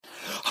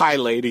Hi,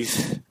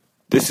 ladies.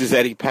 This is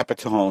Eddie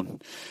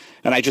Pepitone,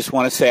 and I just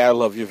want to say I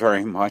love you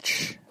very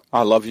much.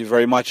 I love you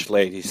very much,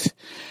 ladies.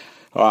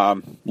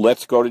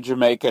 Let's go to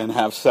Jamaica and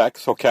have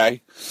sex,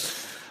 okay?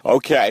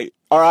 Okay.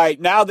 All right,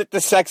 now that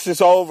the sex is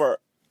over,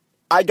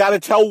 I got to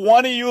tell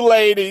one of you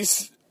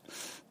ladies,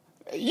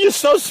 you're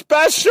so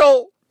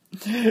special.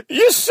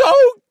 You're so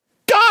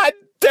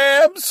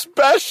goddamn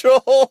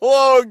special.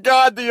 Oh,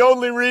 God, the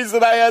only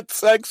reason I had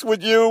sex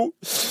with you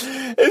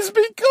is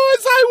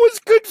because I was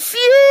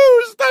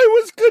confused.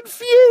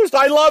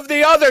 I love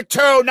the other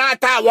two,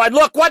 not that one.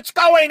 Look, what's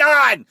going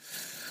on?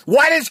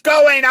 What is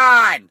going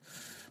on?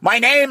 My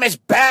name is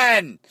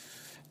Ben,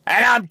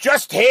 and I'm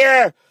just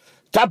here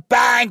to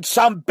bang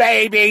some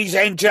babies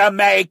in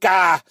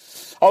Jamaica.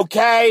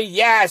 Okay?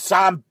 Yes,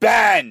 I'm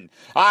Ben.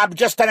 I'm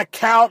just an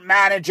account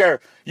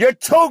manager. You're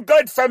too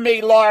good for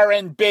me,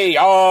 Lauren B.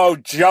 Oh,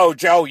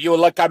 Jojo, you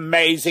look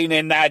amazing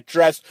in that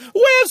dress.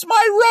 Where's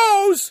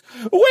my rose?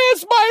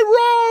 Where's my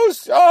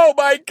rose? Oh,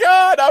 my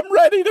God, I'm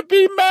ready to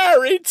be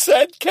married,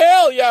 said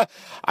Kalia.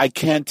 I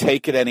can't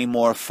take it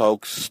anymore,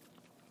 folks.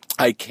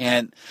 I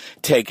can't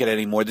take it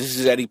anymore. This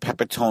is Eddie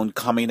Pepitone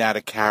coming out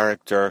of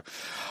character.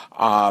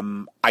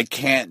 I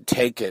can't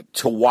take it.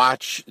 To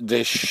watch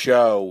this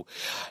show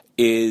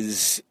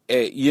is,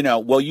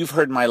 well, you've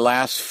heard my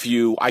last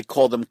few, I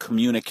call them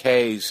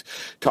communiques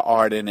to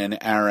Arden and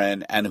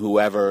Aaron and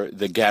whoever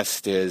the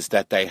guest is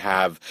that they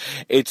have.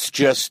 It's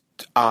just,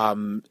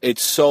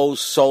 it's so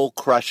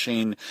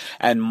soul-crushing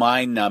and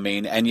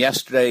mind-numbing. And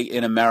yesterday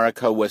in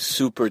America was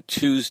Super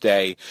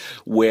Tuesday,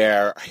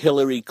 where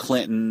Hillary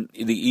Clinton,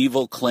 the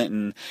evil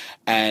Clinton,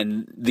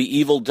 and the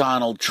evil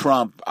Donald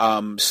Trump,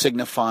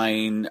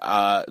 signifying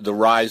the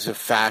rise of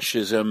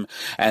fascism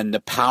and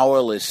the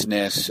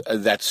powerlessness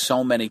that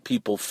so many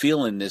people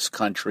feel in this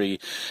country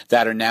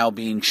that are now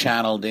being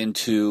channeled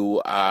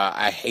into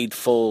a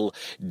hateful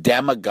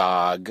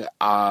demagogue.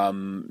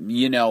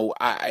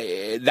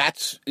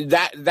 That's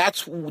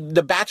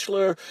The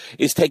Bachelor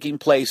is taking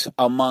place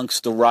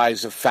amongst the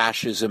rise of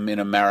fascism in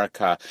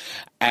America.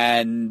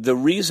 And the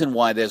reason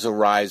why there's a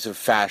rise of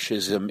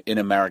fascism in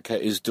America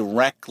is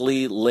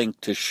directly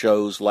linked to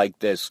shows like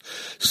this,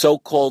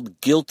 so-called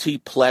guilty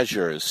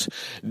pleasures.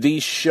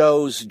 These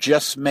shows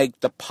just make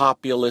the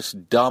populace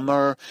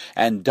dumber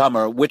and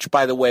dumber, which,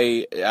 by the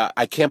way,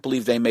 I can't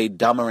believe they made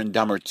Dumber and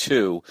Dumber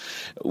 2.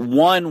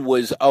 One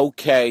was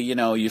okay,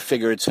 you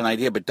figure it's an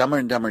idea, but Dumber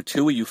and Dumber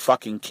 2, are you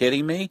fucking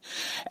kidding me?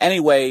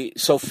 Anyway,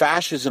 so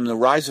fascism, the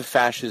rise of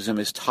fascism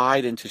is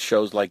tied into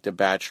shows like The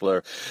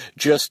Bachelor,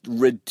 just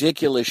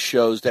ridiculous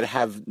shows that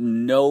have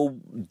no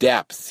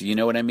depth. You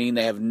know what I mean?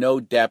 They have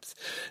no depth.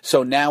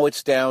 So now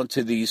it's down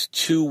to these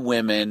two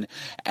women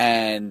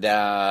and,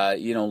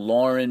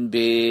 Lauren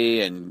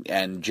B. and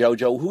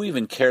JoJo. Who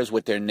even cares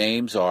what their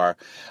names are?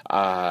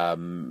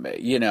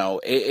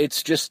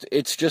 It's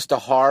just a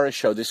horror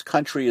show. This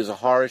country is a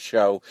horror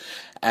show.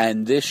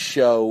 And this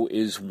show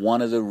is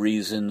one of the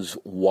reasons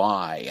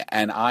why.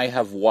 And I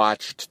have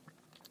watched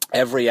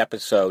every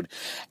episode,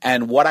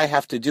 and what I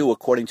have to do,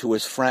 according to a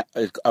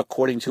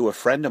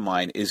friend of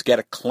mine, is get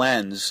a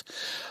cleanse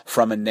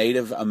from a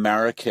Native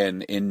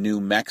American in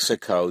New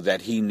Mexico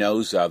that he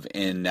knows of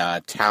in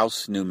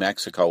Taos, New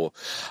Mexico.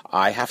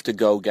 I have to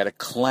go get a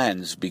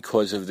cleanse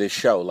because of this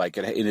show. Like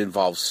it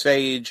involves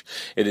sage,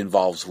 it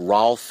involves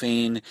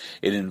Rolfing,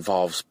 it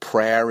involves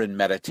prayer and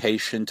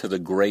meditation to the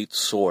great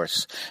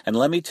source. And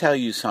let me tell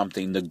you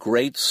something: the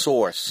great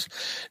source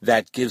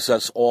that gives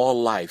us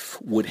all life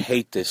would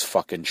hate this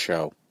fucking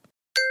show.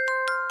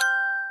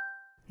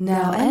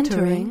 Now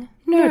entering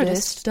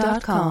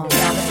Nerdist.com. Nice.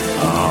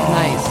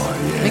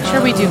 Yeah. Make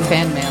sure we do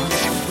fan mail.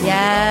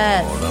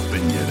 Yes.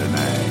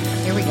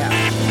 Here we go.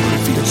 It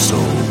feels so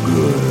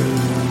good.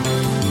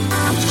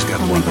 Just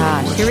got oh my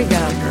gosh, here we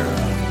go.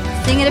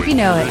 Sing it if you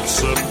know it.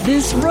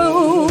 This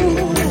road.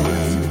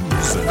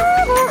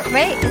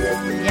 Wait.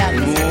 Yeah.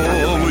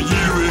 Will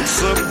you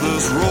accept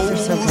this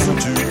rose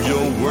into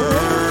your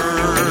world?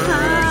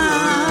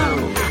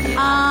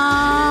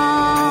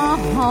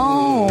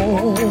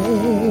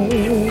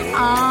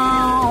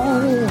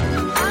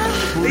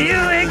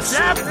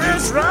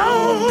 This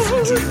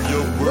road to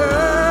your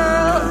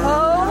world.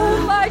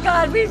 Oh my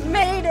God, we've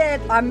made it.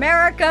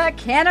 America,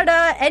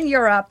 Canada, and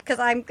Europe. Because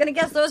I'm going to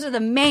guess those are the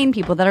main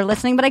people that are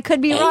listening, but I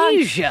could be wrong.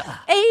 Asia.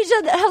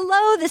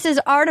 Hello, this is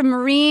Arda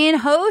Marine,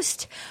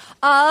 host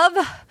of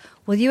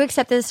Will You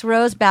Accept This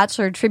Rose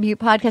Bachelor Tribute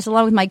Podcast,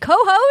 along with my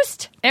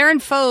co-host, Aaron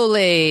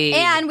Foley.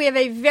 And we have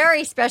a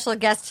very special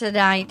guest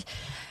tonight.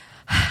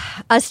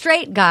 A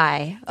straight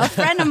guy, a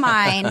friend of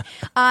mine. You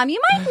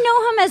might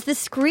know him as the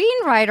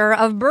screenwriter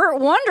of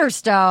Burt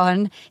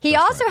Wonderstone. He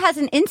also has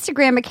an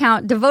Instagram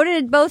account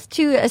devoted both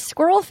to a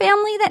squirrel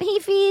family that he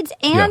feeds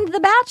and The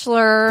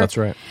Bachelor. That's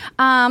right.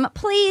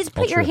 Please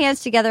put your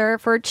hands together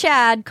for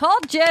Chad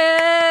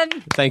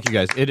Kultgen. Thank you,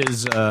 guys. It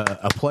is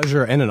a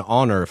pleasure and an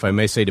honor, if I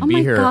may say, to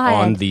be here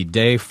on the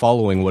day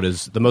following what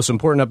is the most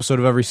important episode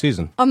of every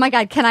season. Oh, my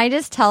God. Can I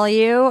just tell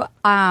you...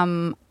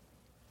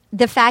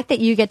 the fact that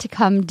you get to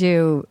come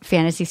do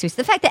Fantasy Suites,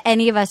 the fact that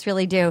any of us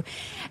really do,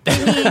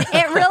 I mean,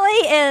 it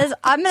really is,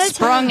 I'm going to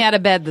Sprung out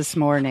of bed this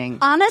morning.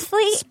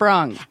 Honestly,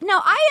 Sprung. No,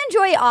 I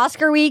enjoy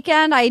Oscar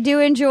weekend. I do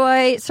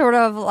enjoy sort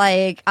of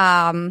like,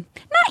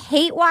 not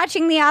hate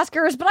watching the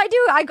Oscars, but I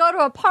do. I go to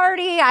a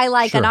party. I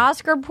like an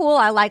Oscar pool.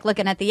 I like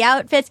looking at the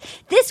outfits.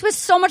 This was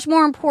so much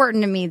more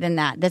important to me than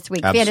that this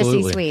week. Absolutely.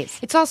 Fantasy Suites.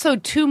 It's also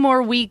 2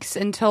 more weeks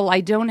until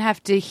I don't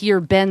have to hear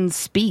Ben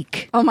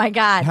speak. Oh my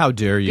God. How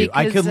dare you?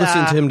 I Because, could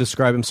listen to him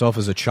describe himself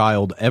as a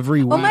child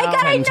every week. Oh my God,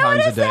 I 10 times a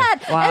noticed day.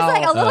 that. Wow. It's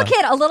like a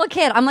little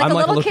kid. I'm like I'm a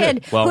little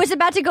kid Well, who's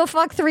about to go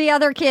fuck 3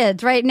 other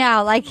kids right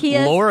now. Like he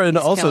is. Lauren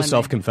also killing me.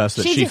 self-confessed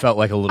that She she did- felt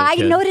like a little I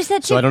kid. noticed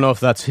that So too. I don't know if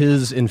that's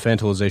his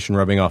infantilization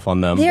rubbing off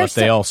on them, They're but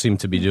they so- all seem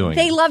to be doing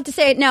They it. love to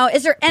say it. Now,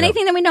 is there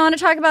anything that we want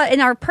to talk about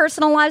in our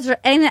personal lives or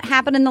anything that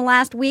happened in the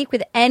last week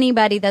with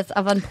anybody that's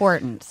of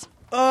importance?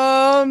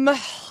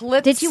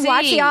 Let's Did you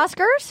watch the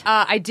Oscars?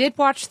 I did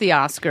watch the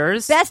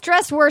Oscars. Best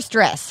dress, worst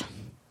dress.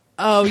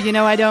 Oh,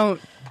 I don't.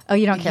 Oh,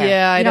 you don't care.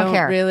 Yeah, I you don't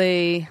care.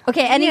 really.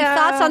 Okay, any Yeah.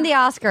 thoughts on the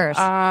Oscars?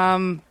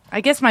 I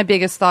guess my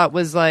biggest thought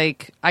was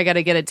like, I got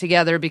to get it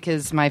together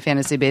because my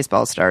fantasy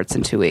baseball starts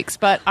in 2 weeks.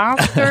 But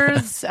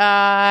Oscars,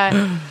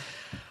 I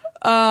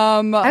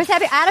was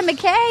happy. Adam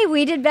McKay.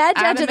 We did Bad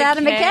Judge Adam with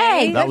Adam McKay.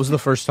 McKay. That was the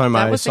first time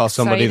That I was saw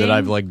somebody that exciting.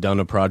 I've like done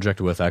a project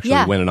with actually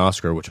Yeah. win an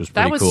Oscar, which was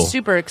pretty that was cool.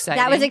 super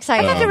exciting. That was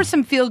exciting. I thought there were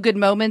some feel good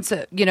moments,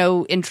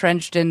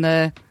 entrenched in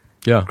the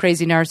Yeah,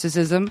 crazy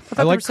narcissism. I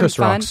thought like there was Chris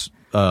some fun. Rock's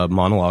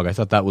monologue. I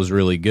thought that was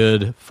really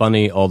good,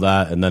 funny, all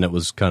that, and then it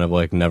was kind of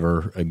like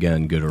never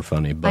again good or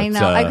funny. But I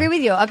know. I agree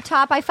with you. Up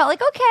top, I felt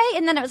like okay,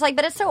 and then it was like,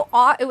 but it's so.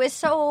 It was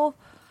so.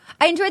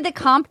 I enjoyed the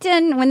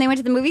Compton when they went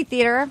to the movie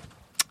theater.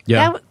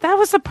 Yeah, That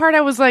was the part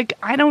I was like,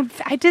 I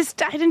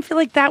didn't feel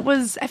like that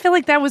was, I feel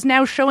like that was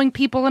now showing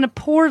people in a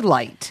poor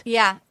light.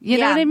 Yeah, You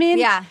know what I mean?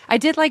 Yeah. I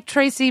did like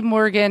Tracy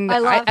Morgan. I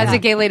love as a that.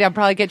 gay lady, I'll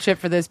probably get shit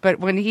for this, but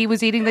when he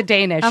was eating the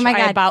Danish, Oh my I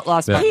God. about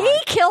lost my He mind.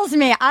 kills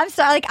me. I'm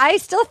sorry. Like I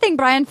still think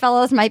Brian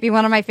Fellows might be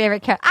one of my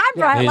favorite characters.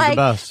 he's the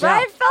best.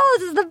 Brian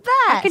Fellows is the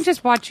best.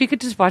 You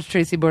could just watch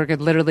Tracy Morgan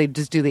literally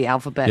just do the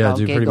alphabet. yeah, I'll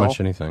do pretty giggle. much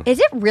anything. Is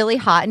it really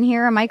hot in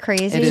here? Am I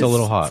crazy? It is a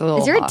little hot.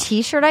 Is there a hot.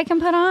 T-shirt I can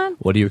put on?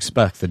 What do you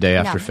expect the day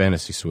after No.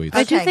 Fantasy Suites?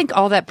 I do Okay. think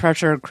all that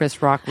pressure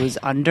Chris Rock was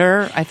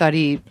under. I thought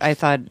he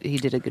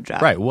did a good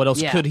job. Right. What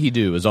else Yeah. could he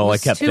do? Is all I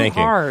was kept too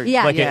thinking. hard.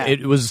 Yeah. Like Yeah.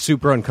 It was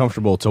super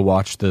uncomfortable to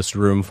watch this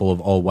room full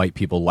of all white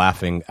people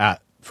laughing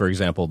at, for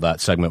example, that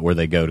segment where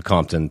they go to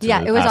Compton to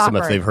Yeah, it was ask them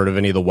if awkward. they've heard of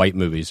any of the white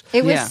movies.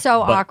 It was Yeah. so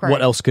But awkward.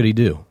 what else could he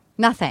do?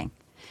 Nothing.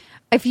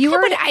 If you Yeah,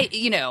 were,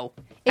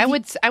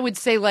 but I would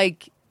say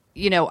like,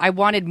 I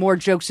wanted more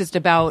jokes just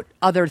about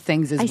other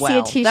things as I see well.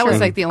 a T-shirt. That was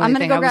like the only I'm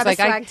gonna thing. go I was grab a like,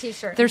 swag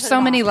T-shirt and there's put so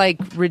it many on. like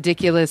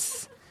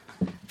ridiculous,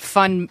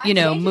 fun,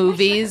 changing my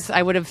movies.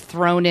 I would have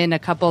thrown in a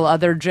couple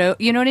other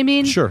jokes. You know what I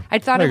mean? Sure. I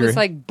thought I it was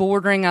agree. like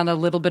bordering on a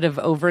little bit of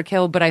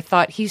overkill, but I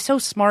thought he's so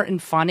smart and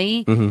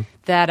funny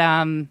that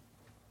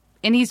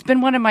and he's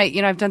been one of my,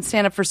 I've done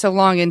stand up for so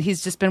long, and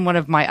he's just been one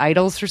of my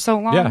idols for so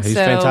long. Yeah, he's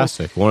So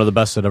fantastic. One of the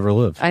best that ever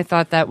lived. I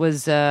thought that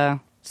was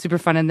super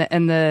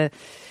fun,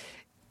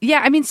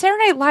 yeah, I mean,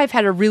 Saturday Night Live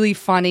had a really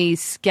funny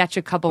sketch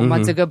a couple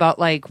months ago about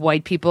like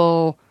white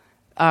people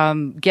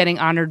getting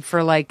honored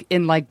for like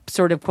in like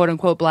sort of quote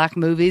unquote black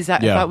movies. I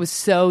Yeah. thought was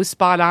so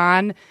spot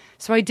on.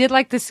 So I did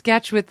like the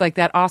sketch with like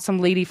that awesome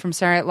lady from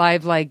Saturday Night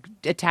Live like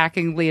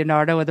attacking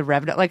Leonardo of the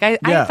Revenant. Like I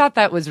Yeah. thought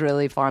that was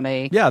really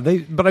funny. Yeah,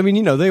 but I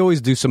mean, they always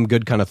do some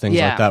good kind of things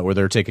Yeah. like that where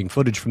they're taking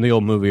footage from the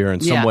old movie or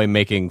in some Yeah. way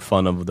making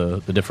fun of the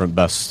different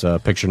best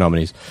picture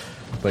nominees.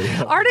 But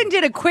yeah. Arden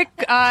did a quick,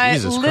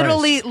 Jesus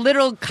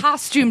literal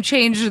costume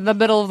change in the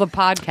middle of the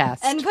podcast.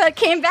 and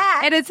came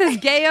back. And it says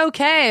gay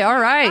okay. All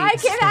right. I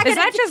came back Is and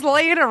that it- just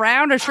laying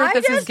around a shirt I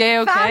that says just gay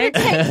found okay? a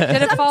tank-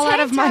 Did it some fall out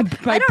tank of my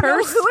top. my I don't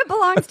purse? know who it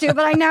belongs to,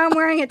 but I know I'm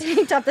wearing a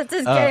tank top that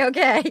says gay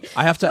okay.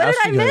 I have to what ask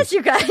did I miss,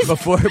 you guys?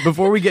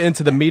 before we get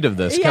into the meat of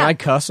this. Can Yeah. I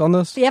cuss on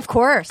this? Yeah, of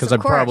course. Because I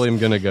probably am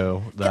going to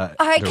go that.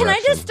 All right, can I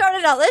just direction. start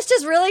it out? Let's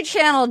just really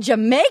channel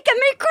Jamaica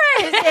me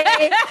crazy.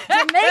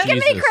 Jamaica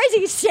me Jesus.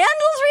 crazy.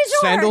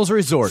 Sandals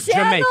Resort.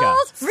 Jamaica.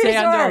 Resort.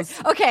 Sandals.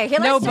 Okay, here,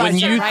 No let's budget,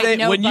 When you right?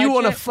 No when you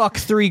want to budget. fuck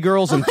 3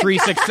 girls in 3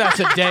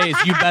 successive days,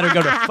 you better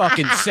go to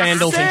fucking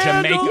Sandals in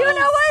Jamaica. You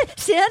know what?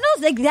 Sandals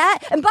like that.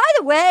 And by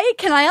the way,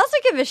 can I also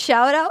give a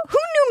shout out? Who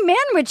knew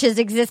manwiches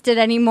existed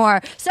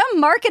anymore? Some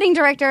marketing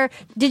director.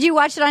 Did you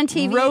watch it on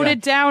TV? Wrote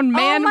it down.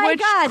 Man Oh my Witch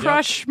God.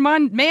 Crush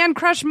Man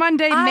Crush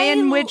Monday.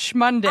 Man Witch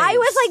Monday. I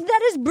was like,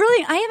 that is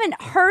brilliant. I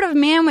haven't heard of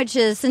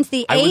manwiches since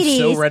the I was 80s.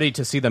 so ready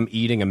to see them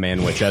eating a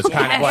manwich as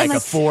kind of like And a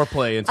like,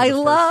 foreplay into I the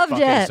first loved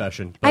fucking it.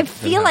 session. I But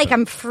feel didn't like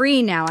happen. I'm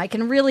free now. I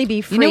can really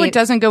be free. You know what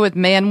doesn't go with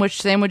Man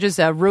Witch sandwiches?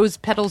 Rose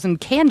petals and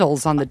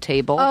candles on the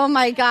table. Oh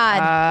my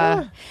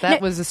God.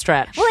 That was a stretch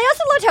stretch. Well, I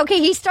also loved how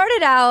he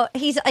started out.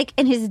 He's like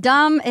in his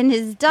dumb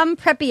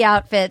preppy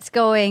outfits,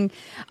 going,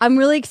 "I'm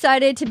really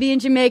excited to be in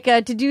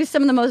Jamaica to do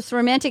some of the most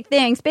romantic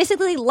things."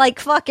 Basically, like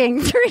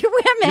fucking 3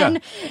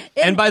 women.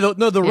 Yeah. And by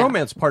the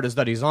romance part is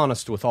that he's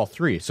honest with all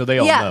 3, so they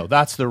all know.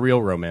 That's the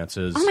real romance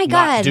is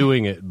not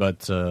doing it,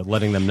 but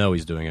letting them know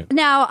he's doing it.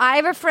 Now, I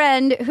have a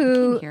friend who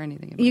I can't hear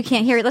anything. You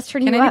can't hear it. Let's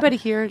turn. Can you up. anybody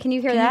hear? Can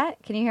you hear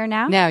that? Can you hear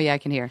now? No, yeah, I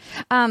can hear.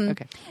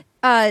 Okay.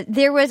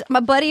 There was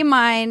a buddy of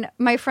mine,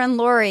 my friend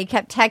Lori,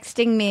 kept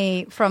texting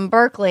me from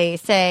Berkeley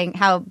saying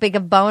how big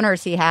of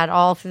boners he had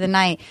all through the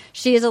night.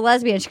 She is a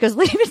lesbian. She goes,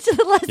 leave it to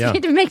the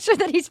lesbian to make sure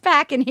that he's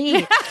packing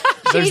heat.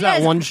 There's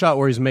that one shot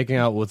where he's making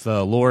out with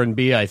Lauren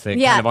B, I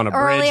think, kind of on a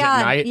bridge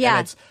at night. Yeah.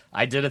 And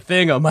I did a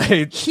thing on my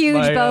huge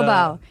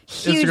bobo.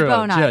 Huge Instagram.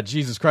 bono. Yeah,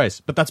 Jesus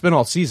Christ. But that's been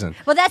all season.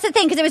 Well, that's the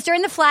thing, because it was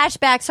during the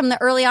flashbacks from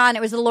the early on.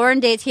 It was the Lauren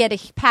dates. He had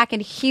to pack a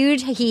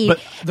huge heat.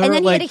 And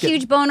then he had a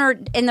huge boner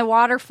in the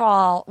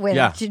waterfall with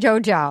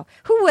JoJo.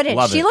 Who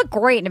wouldn't? She looked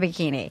great in a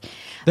bikini.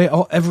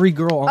 Every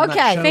girl on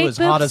that show is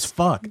hot as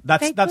fuck.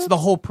 That's the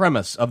whole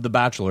premise of The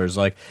Bachelor is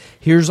like,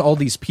 here's all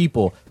these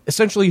people.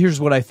 Essentially, here's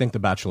what I think The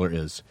Bachelor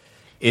is.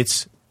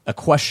 It's a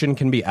question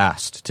can be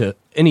asked to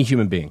any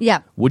human being.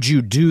 Yeah. Would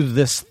you do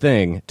this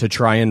thing to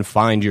try and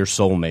find your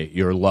soulmate,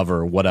 your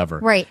lover, whatever?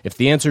 Right. If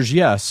the answer is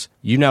yes,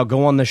 you now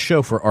go on this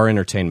show for our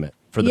entertainment.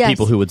 For the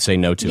people who would say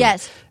no to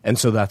it. And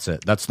so that's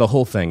it. That's the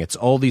whole thing. It's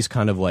all these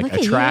kind of like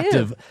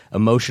attractive,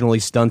 emotionally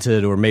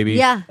stunted, or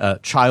maybe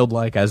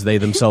childlike, as they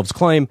themselves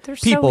claim, They're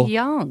people so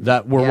young.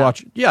 that were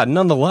watching. Yeah,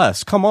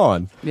 nonetheless, come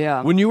on.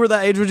 Yeah. When you were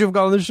that age, would you have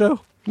gone on this show?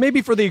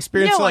 Maybe for the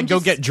experience to go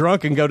get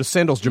drunk and go to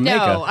Sandals, Jamaica.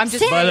 No, I'm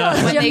just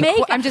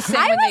Jamaica. I'm just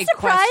saying I was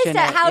surprised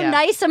at how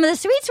nice some of the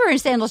suites were in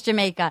Sandals,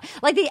 Jamaica.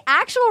 Like the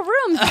actual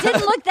rooms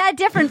didn't look that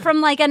different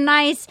from like a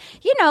nice,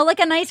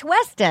 like a nice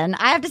Westin.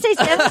 I have to say,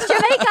 Sandals,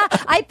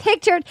 Jamaica. I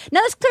pictured.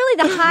 Now that's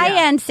clearly the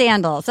high end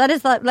Sandals. That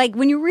is like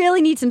when you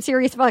really need some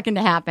serious fucking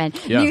to happen.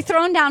 Yeah. You're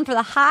thrown down for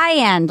the high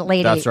end,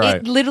 lady. That's right.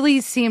 It literally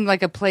seemed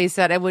like a place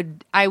that I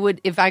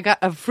would if I got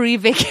a free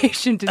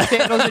vacation to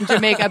Sandals in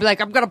Jamaica, I'd be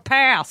like, I'm gonna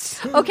pass.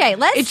 Okay,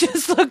 It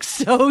just looks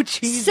so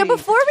cheesy. So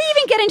before we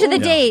even get into the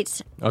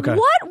dates,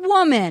 what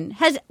woman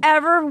has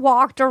ever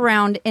walked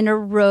around in a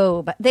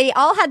robe? They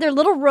all had their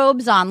little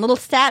robes on, little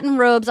satin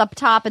robes up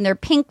top, and their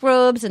pink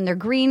robes and their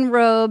green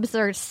robes,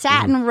 their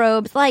satin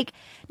robes. Like,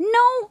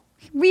 no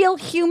real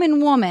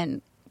human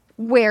woman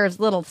wears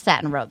little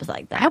satin robes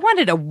like that. I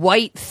wanted a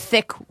white,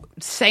 thick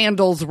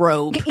sandals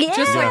robe. Yeah.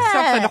 Just like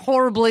something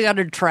horribly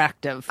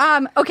unattractive.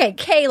 Okay,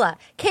 Kayla.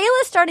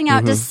 Kayla's starting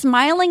out just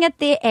smiling at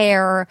the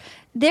air.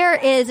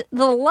 The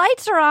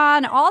lights are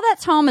on. All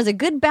that's home is a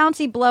good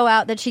bouncy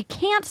blowout that she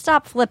can't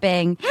stop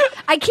flipping.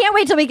 I can't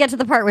wait till we get to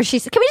the part where can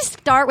we just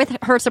start with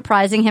her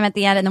surprising him at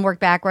the end and then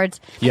work backwards?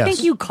 Yes. I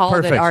think you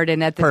called it,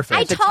 Arden, at the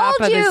top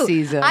of the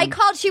season.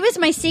 She was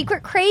my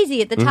secret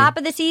crazy at the top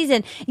of the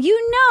season.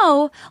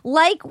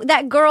 Like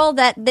that girl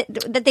that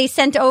they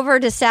sent over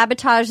to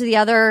sabotage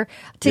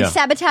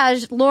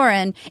sabotage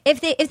Lauren.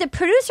 If the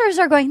producers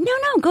are going,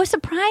 no, go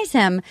surprise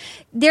him.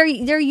 They're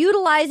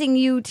utilizing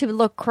you to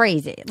look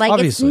crazy. Like,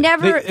 obviously. It's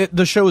never.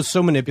 The show is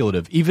so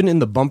manipulative, even in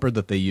the bumper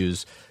that they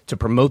use to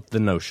promote the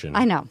notion.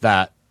 I know.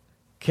 That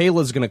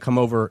Kayla's going to come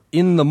over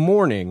in the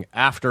morning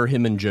after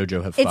him and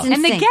JoJo have fucked.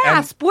 And the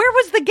gasp. Where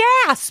was the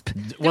gasp?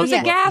 There was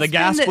a gasp. The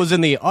gasp was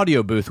in the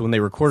audio booth when they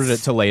recorded it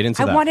to lay it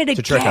into that. I wanted a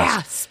gasp.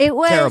 gasp. It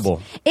was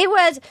terrible. It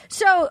was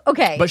so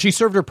okay. But she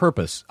served her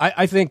purpose.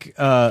 I think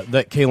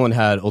that Kaylin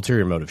had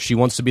ulterior motive. She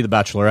wants to be the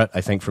Bachelorette,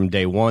 I think, from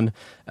day one.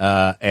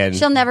 And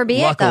she'll never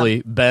be luckily,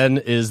 it, though. Ben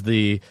is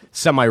the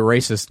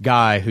semi-racist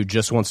guy who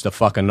just wants to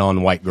fuck a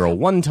non-white girl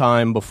one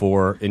time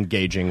before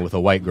engaging with a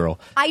white girl.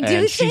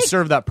 She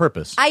served that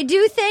purpose. I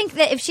do think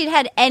that if she'd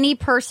had any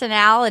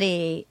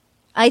personality,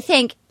 I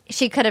think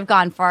she could have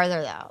gone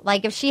farther, though.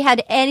 Like, if she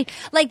had any...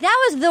 Like,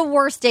 that was the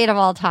worst date of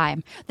all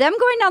time. Them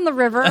going down the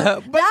river,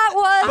 that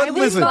was the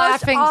most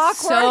laughing awkward.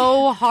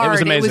 So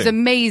hard. It was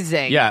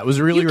amazing. Yeah, it was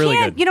really, really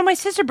good. You know, my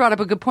sister brought up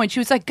a good point. She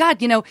was like,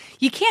 God,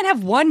 you can't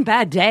have one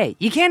bad day.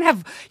 You can't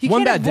have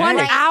one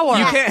hour.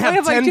 You can't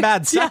have 10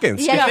 bad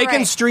seconds. Yeah, if they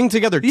can string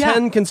together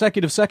 10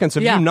 consecutive seconds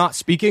of you not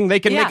speaking, they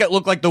can make it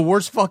look like the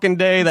worst fucking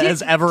day that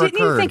has ever occurred.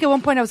 Didn't you think at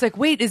one point I was like,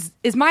 wait,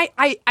 is my...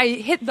 I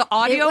hit the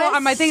audio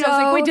on my thing. I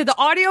was like, wait, did the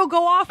audio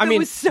go off? I mean, it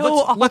was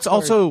so let's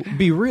also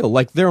be real.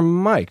 Like, they're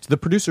mic'd. The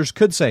producers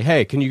could say,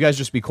 hey, can you guys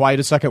just be quiet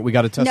a second? We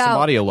got to test some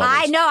audio levels.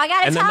 I know. I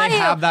got to tell you. And then they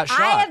have that shot.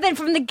 I have been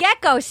from the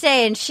get-go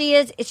saying she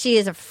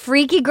is a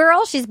freaky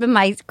girl. She's been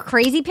my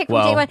crazy pick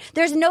from day one.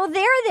 There's no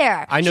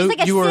there. I know she's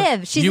like a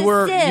sieve. She's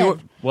a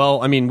sieve.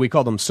 Well, I mean, we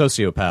call them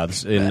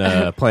sociopaths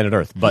in Planet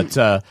Earth. But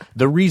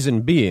the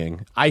reason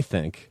being, I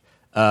think,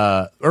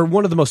 or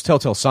one of the most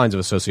telltale signs of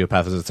a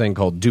sociopath is a thing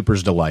called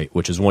duper's delight,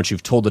 which is once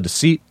you've told a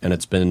deceit and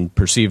it's been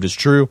perceived as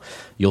true,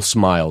 you'll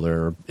smile.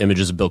 There are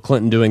images of Bill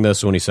Clinton doing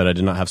this when he said, I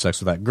did not have sex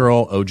with that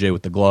girl, OJ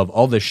with the glove,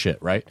 all this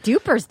shit, right?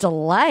 Duper's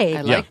delight.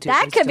 I like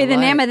that Duper's could be the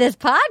delight. name of this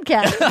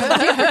podcast.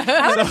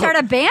 I want to start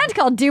a band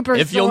called Duper's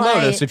If you'll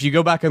Delight. notice, if you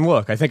go back and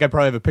look, I think I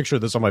probably have a picture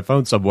of this on my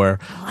phone somewhere.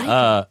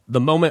 The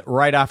moment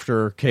right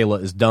after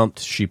Kayla is dumped,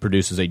 she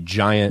produces a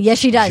giant, yes,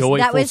 she does. joyful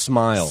That was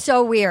smile.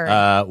 so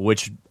weird.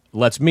 Which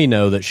lets me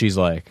know that she's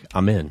like,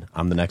 I'm in.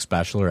 I'm the next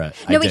Bachelorette.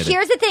 No, but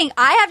here's the thing.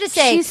 I have to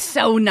say, She's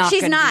so not.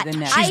 She's gonna not. Be the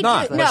next. She's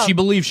not, but she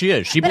believes she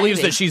is. She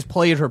believes that she's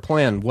played her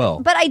plan well.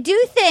 But I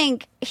do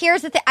think,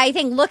 here's the thing. I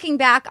think looking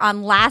back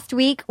on last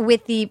week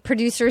with the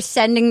producers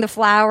sending the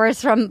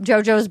flowers from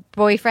JoJo's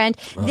boyfriend,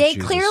 they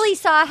Jesus. clearly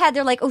saw ahead.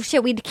 They're like, oh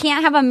shit, we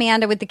can't have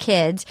Amanda with the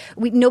kids.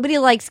 Nobody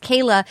likes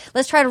Kayla.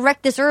 Let's try to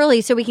wreck this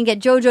early so we can get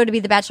JoJo to be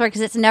the Bachelorette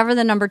because it's never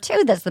the number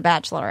 2 that's the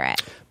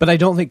Bachelorette. But I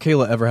don't think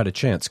Kayla ever had a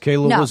chance.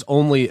 Kayla was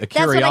only a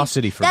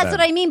curiosity for That's Ben.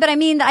 what I mean. But I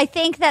mean, I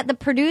think that the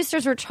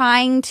producers were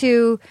trying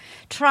to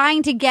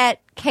get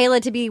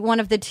Kayla to be one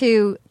of the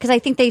 2 because I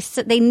think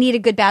they need a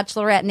good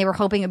Bachelorette and they were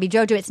hoping it would be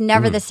JoJo. It's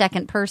never the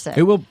second person.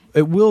 It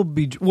will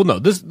be. Well, no.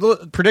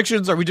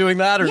 Predictions. Are we doing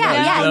that or Yeah, no?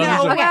 yeah,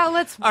 No, no. okay. Well,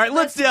 let's. All right,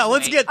 let's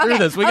get through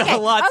this. We got a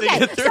lot to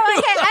get through. So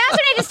I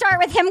also need to start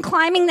with him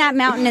climbing that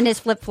mountain in his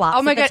flip flops.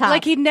 Oh my god!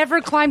 Like he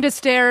never climbed a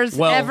stairs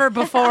ever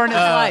before in his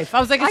life. I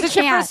was like, "Is this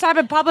your first time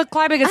in public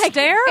climbing a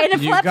stair?" in a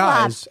You flip flop.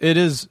 guys, it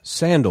is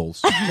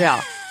sandals.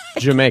 Yeah.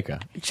 Jamaica.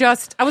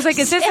 I was like,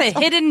 "Is this a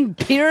hidden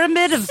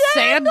pyramid of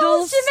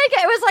sandals?" Jamaica.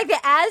 It was like the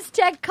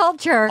Aztec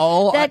culture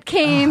that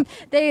came.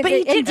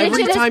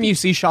 Every time you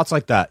see shots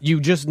like that, you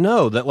just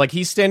know that like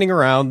he's standing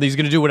around, he's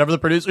going to do whatever the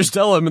producers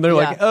tell him, and they're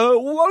like, why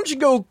don't you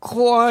go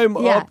climb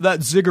up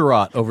that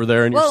ziggurat over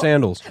there in your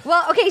sandals?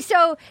 Well, okay,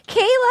 so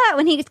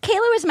Kayla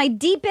was my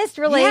deepest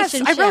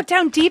relationship. Yes, I wrote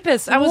down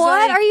deepest. I was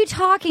what like, are you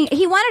talking?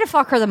 He wanted to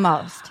fuck her the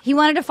most. He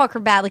wanted to fuck her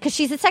badly because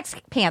she's a Sex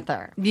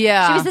Panther.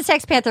 Yeah. She was the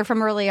Sex Panther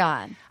from early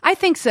on. I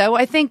think so.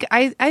 I think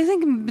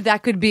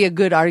that could be a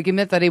good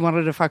argument that he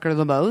wanted to fuck her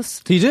the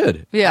most. He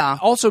did. Yeah.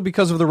 Also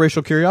because of the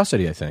racial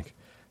curiosity, I think.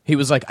 He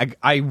was like,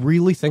 I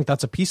really think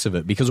that's a piece of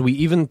it because we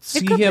even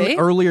see him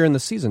earlier in the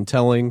season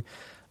telling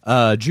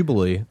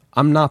Jubilee,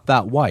 I'm not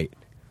that white,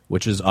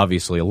 which is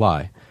obviously a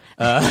lie.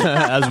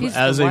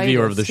 As a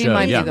viewer of the show.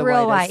 He's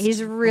real white.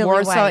 He's really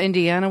Warsaw, white.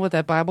 Indiana with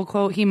that Bible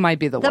quote, he might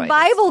be the whitest.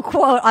 Bible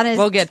quote on his...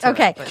 We'll get to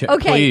it. but-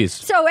 Okay. Please.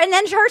 So, and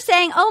then her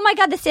saying, oh my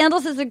God, the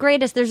sandals is the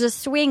greatest. There's a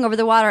swing over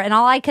the water. And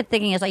all I kept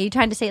thinking is, like, you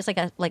trying to say it's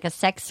like a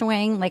sex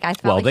swing? Like, I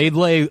felt they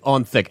lay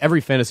on thick.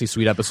 Every Fantasy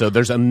Suite episode,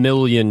 there's a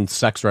million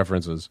sex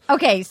references.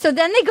 Okay, so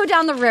then they go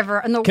down the river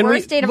and the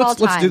worst date of all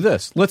time. Let's do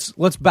this.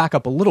 Let's back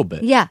up a little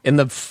bit. Yeah. In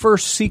the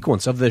first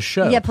sequence of this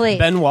show, please.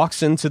 Ben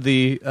walks into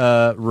the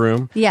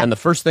room, and the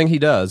first thing he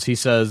does, he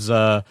says,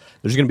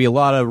 there's going to be a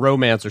lot of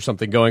romance or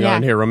something going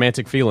on here,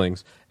 romantic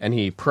feelings, and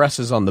he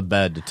presses on the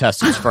bed to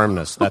test his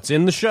firmness. That's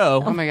in the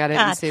show. Oh my God,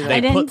 I didn't see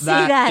that. They put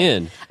that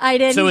in. I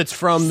didn't. So it's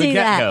from the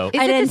get-go.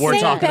 Is it the We're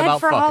same talking bed about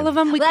for fucking. all of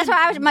them? That's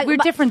why we're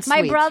different my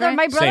suites, brother, right?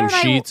 my brother Same and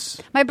I,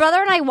 sheets. My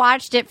brother and I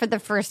watched it for the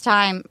first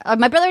time.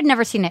 My brother had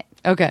never seen it.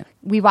 Okay.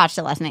 We watched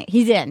it last night.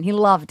 He's in. He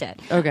loved it.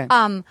 Okay.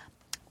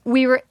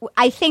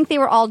 I think they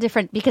were all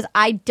different because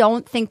I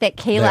don't think that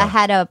Kayla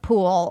had a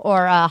pool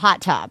or a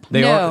hot tub.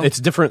 It's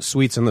different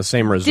suites in the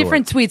same resort.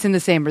 Different suites in the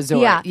same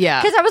resort.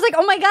 Yeah. Because I was like,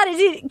 oh my God,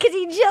 because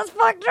he just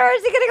fucked her?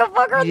 Is he going to go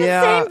fuck her in the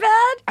same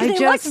bed? Because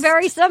they look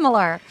very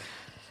similar.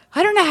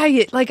 I don't know how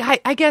you,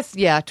 I guess,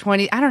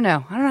 20, I don't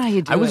know. I don't know how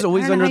you do it. I was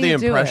always under the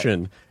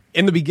impression,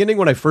 in the beginning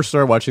when I first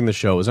started watching the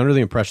show, I was under the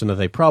impression that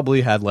they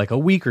probably had like a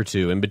week or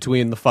two in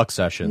between the fuck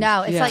sessions.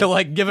 No, it's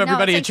to give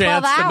everybody a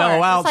chance to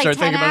mellow out, start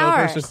thinking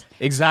about the person.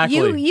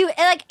 Exactly.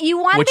 You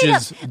want which to be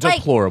is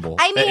deplorable.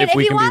 I mean, if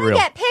you want to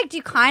get picked,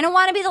 you kind of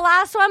want to be the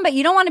last one, but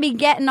you don't want to be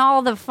getting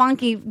all the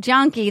funky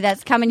junky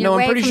that's coming your way.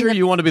 No, I'm pretty sure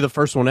you want to be the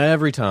first one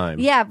every time.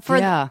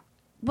 Yeah.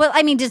 Well,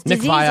 I mean, just Nick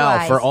disease-wise.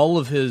 Vial, for all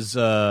of his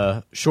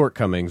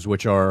shortcomings,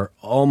 which are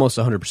almost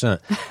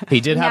 100%, he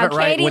did have it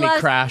right when he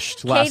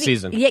crashed last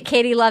season. Yeah,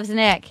 Katie loves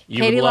Nick.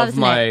 You would love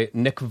my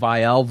Nick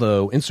Vial,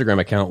 though, Instagram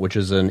account, which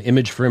is an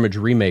image-for-image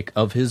remake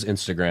of his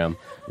Instagram,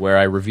 where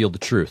I revealed the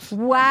truth.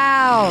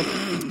 Wow.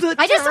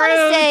 I just want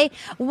to say,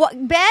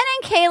 Ben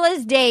and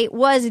Kayla's date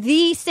was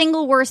the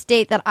single worst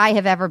date that I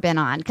have ever been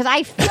on. Because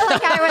I feel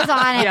like I was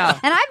on it. Yeah.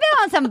 And I've been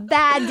on some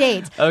bad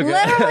dates. Okay.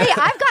 Literally,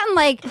 I've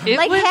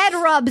gotten head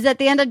rubs at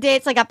the end of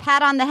dates, like a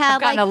pat on the head.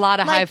 I've gotten a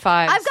lot of high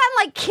fives. I've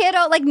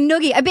gotten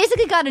noogie. I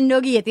basically got a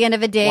noogie at the end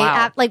of a date.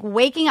 Wow.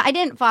 Waking up. I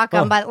didn't fuck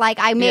him, but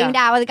I made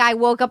out with a guy,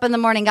 woke up in the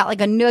morning, got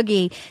like a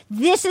noogie.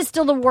 This is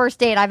still the worst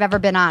date I've ever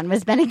been on,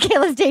 was Ben and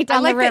Kayla's date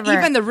down the river.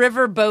 Even the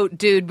river, boat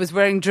dude was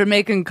wearing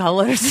Jamaican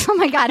colors. Oh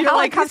my God, how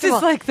uncomfortable. This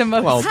is like the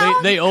most...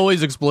 Well, they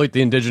always exploit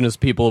the indigenous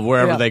people of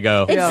wherever they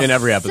go in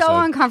every episode. So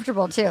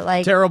uncomfortable, too.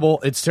 Like Terrible.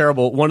 It's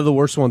terrible. One of the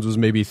worst ones was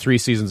maybe 3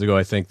 seasons ago,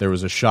 I think. There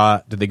was a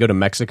shot. Did they go to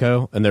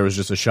Mexico? And there was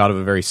just a shot of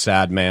a very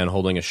sad man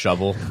holding a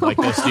shovel like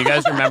this. Do you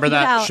guys remember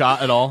that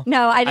shot at all?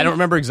 No, I don't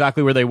remember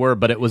exactly where they were,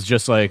 but it was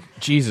just like,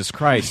 Jesus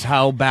Christ,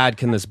 how bad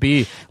can this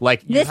be?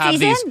 Like, you have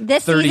these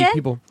 30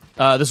 people.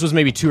 This was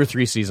maybe 2 or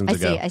 3 seasons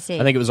ago. I see.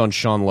 I think it was on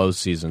Sean Lowe's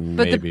season,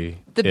 but maybe.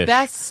 The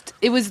best,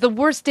 it was the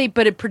worst date,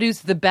 but it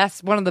produced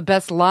one of the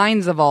best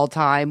lines of all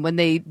time when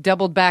they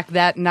doubled back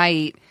that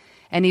night.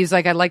 And he's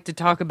like, I'd like to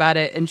talk about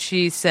it. And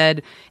she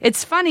said,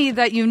 it's funny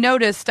that you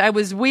noticed I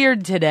was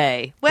weird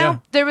today.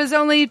 Well, there was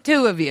only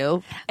 2 of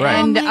you. Right.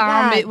 And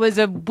it was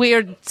a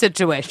weird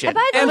situation.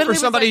 And for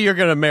somebody you're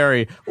going to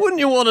marry, wouldn't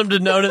you want him to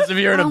notice if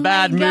you're in a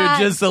bad mood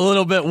just a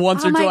little bit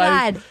once or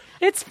twice? God.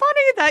 It's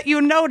funny that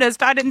you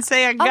noticed I didn't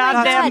say a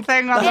goddamn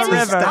thing on the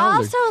river.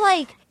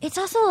 It's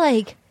also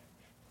like,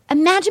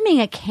 imagine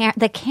being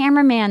the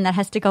cameraman that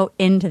has to go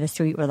into the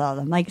suite with all of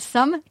them. Like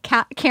some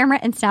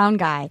camera and sound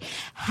guy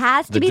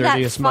has to be that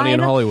dirtiest money in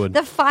Hollywood.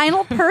 The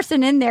final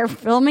person in there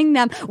filming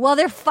them while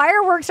their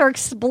fireworks are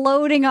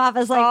exploding off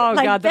as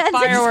God, the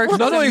fireworks!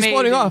 Not only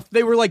exploding off,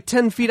 they were like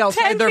 10 feet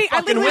outside their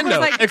fucking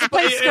window.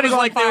 It was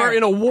like they were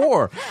in a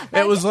war.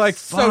 It was like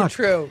so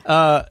true,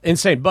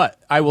 insane. But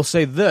I will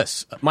say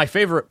this: my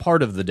favorite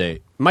part of the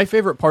date. My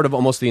favorite part of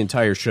almost the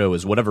entire show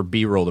is whatever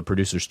B-roll the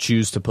producers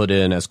choose to put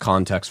in as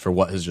context for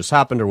what has just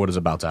happened or what is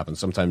about to happen,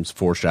 sometimes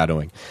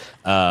foreshadowing.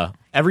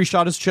 Every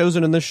shot is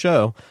chosen in this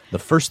show. The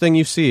first thing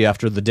you see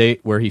after the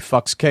date where he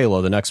fucks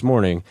Kayla the next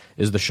morning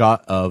is the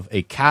shot of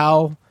a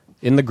cow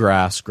in the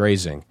grass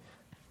grazing.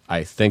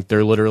 I think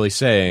they're literally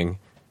saying...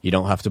 You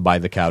don't have to buy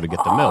the cow to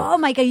get the milk. Oh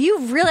my God,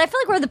 you really? I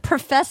feel like we're the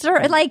professor.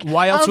 Like,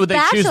 why else would they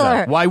choose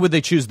that? Why would they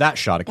choose that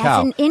shot? A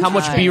cow. How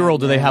much B-roll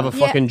do they have of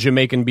fucking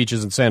Jamaican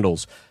beaches and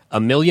sandals?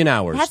 1 million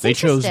hours. They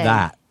chose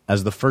that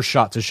as the first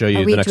shot to show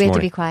you the next morning. Do we have to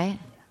be quiet?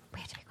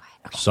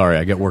 Okay. Sorry,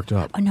 I get worked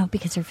up. Oh no,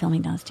 because they're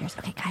filming downstairs.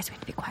 Okay, guys, we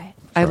have to be quiet.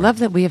 I love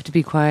that we have to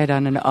be quiet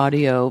on an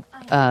audio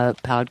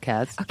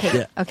podcast. Okay.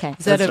 Yeah. Okay.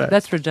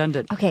 That's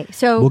redundant. Okay,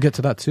 so we'll get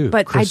to that too.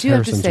 But Chris I do have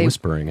Harrison's to say,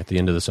 whispering at the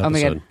end of this episode.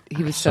 Oh my God,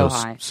 he was so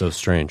high, so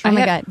strange. Oh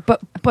my God,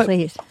 but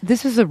please.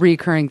 This is a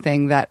recurring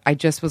thing that I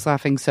just was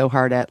laughing so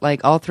hard at.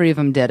 Like all 3 of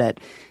them did it.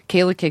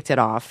 Kayla kicked it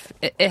off.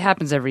 It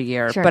happens every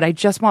year, but I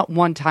just want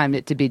one time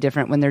it to be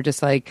different when they're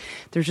just like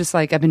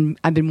I've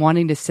been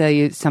wanting to say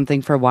you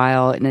something for a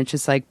while, and it's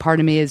just like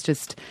part of me is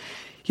just.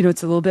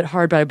 It's a little bit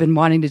hard, but I've been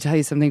wanting to tell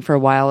you something for a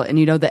while, and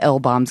the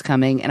L-bomb's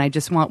coming, and I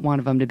just want one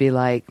of them to be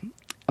like,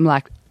 I'm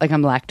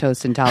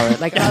lactose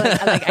intolerant.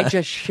 I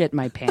just shit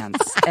my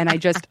pants, and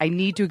I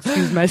need to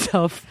excuse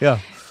myself. Yeah.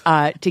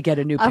 To get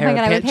a new pair of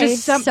pants. I would pay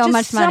so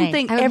much money.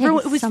 It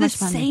was the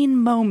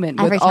same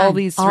moment with all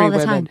these 3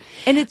 women.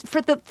 And it's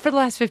for the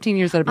last 15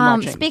 years that I've been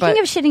watching. Speaking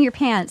of shitting your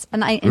pants,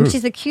 and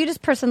she's the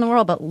cutest person in the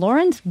world, but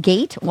Lauren's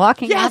gait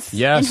walking up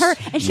in her,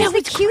 and she has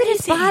the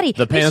cutest body.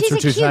 The pants are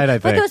too tight, I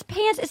think. But those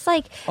pants, it's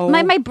like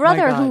my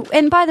brother, who,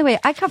 and by the way,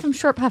 I come from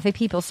short, puffy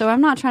people, so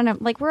I'm not trying to,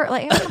 I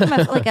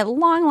come from a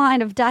long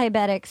line of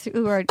diabetics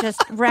who are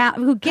just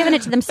who've given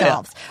it to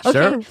themselves. Yeah.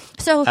 Okay,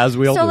 sure. As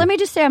we all do. Let me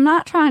just say, I'm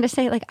not trying to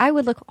say, I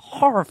would look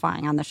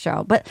horrifying on the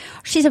show, but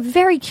she's a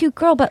very cute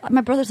girl. But my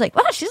brother's like,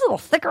 well, she's a little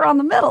thicker on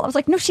the middle. I was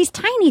like, no, she's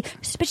tiny,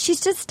 but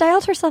she's just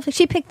styled herself. Like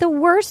she picked the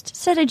worst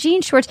set of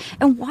jean shorts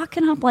and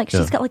walking up like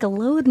she's got a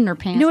load in her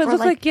pants. No, it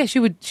looked like she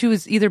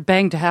was either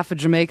banged to half of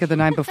Jamaica the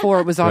night before.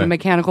 It was on a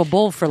mechanical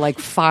bull for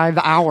 5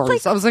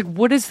 hours. I was like,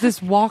 what is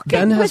this walk?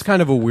 Ben has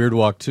kind of a weird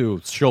walk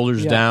too,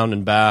 shoulders down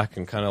and back,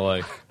 and kind of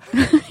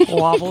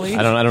wobbly.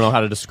 I don't know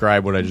how to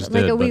describe what I just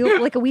did.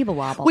 Like a weeble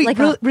wobble. Wait,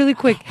 really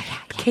quick.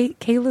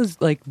 Kayla's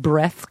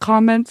breath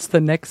comments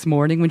the next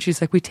morning when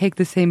she's like, "We take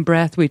the same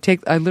breath. We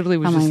take." I literally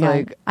was just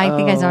like,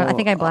 I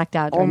think I blacked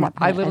out.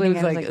 I literally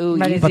was like, "Ooh,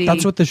 easy." But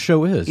that's what this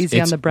show is.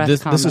 Easy on the breath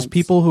comments. This is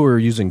people who are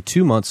using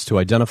 2 months to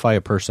identify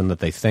a person that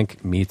they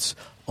think meets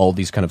all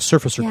these kind of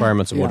surface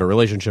requirements of what a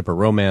relationship or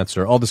romance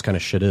or all this kind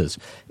of shit is.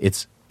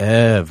 It's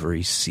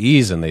every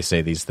season they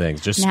say these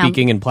things, just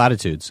speaking in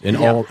platitudes at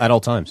all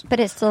times. But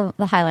it's still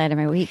the highlight of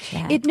my week.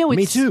 Chad.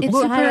 Me too.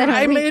 Look,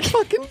 I made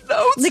fucking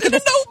notes. Look at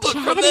this notebook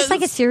Chad is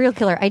like a serial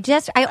killer. I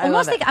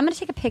almost think I'm going to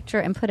take a picture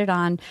and put it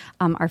on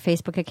our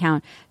Facebook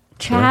account.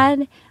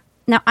 Chad.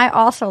 Now I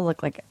also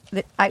look like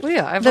I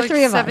have the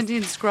 3 of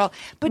 17 scroll.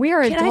 But we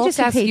are can I just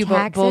ask you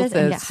taxes both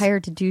and get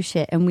hired to do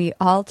shit, and we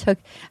all took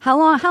how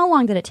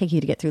long did it take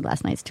you to get through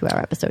last night's 2-hour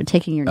episode?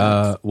 Taking your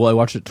notes. Well, I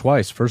watched it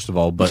twice, first of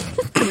all, but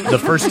the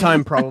first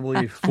time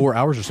probably 4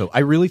 hours or so. I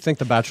really think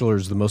The Bachelor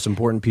is the most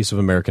important piece of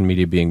American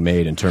media being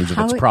made in terms of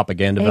its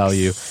propaganda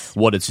value,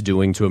 what it's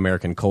doing to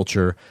American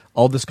culture,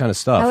 all this kind of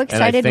stuff. How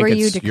excited were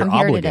you to come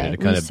here today?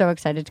 I'm so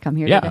excited to come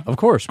here today. Yeah, of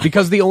course,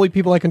 because the only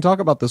people I can talk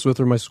about this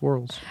with are my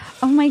squirrels.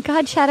 Oh my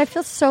God, Chad, I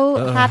feel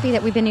so happy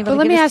that we've been able to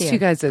let me ask you you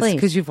guys this,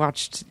 because you've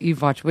watched,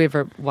 we've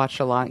watched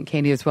a lot, and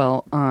Katie as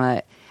well.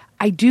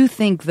 I do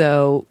think,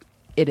 though,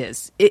 It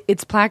is.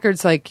 It's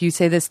placards like, you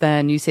say this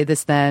then, you say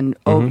this then,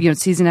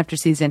 season after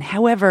season.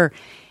 However,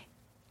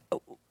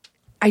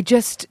 I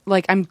just,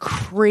 I'm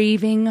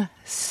craving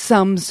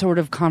some sort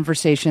of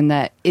conversation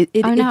that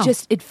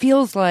it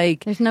feels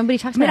like there's nobody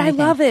talking about anything.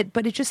 I love it,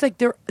 but it's just like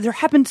there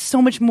happen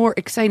so much more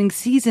exciting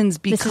seasons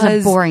because this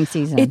is a boring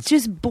season. It's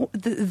just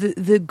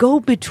the go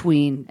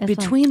between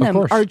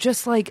them are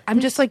just like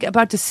I'm just like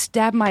about to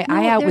stab my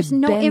eye out with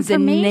Ben's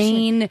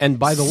inane. And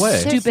by the way,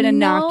 stupid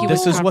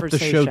innocuous this is what the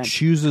show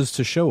chooses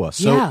to show us.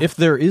 So if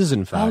there is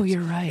in fact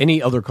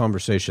any other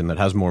conversation that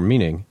has more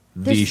meaning,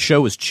 the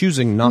show is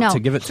choosing not to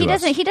give it to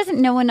us. He doesn't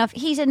know enough.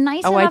 He's a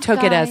nice enough guy. I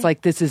took it as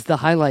like this is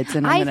the highlights.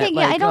 And I think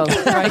I don't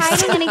think they're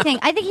hiding anything.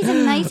 I think he's a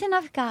nice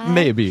enough guy.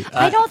 Maybe.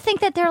 I don't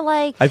think that they're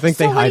like. I think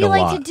they hide a lot. What do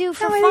you like to do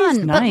for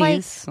fun?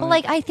 Nice. But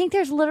I think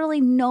there's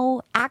literally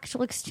no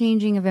actual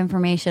exchanging of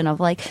information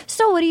of like.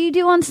 So what do you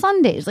do on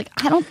Sundays? Like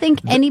I don't think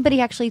anybody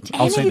actually.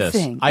 I'll say this.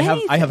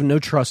 I have no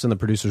trust in the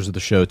producers of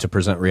the show to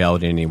present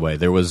reality in any way.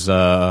 There was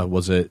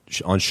it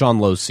on Sean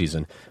Lowe's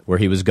season where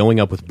he was going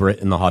up with Britt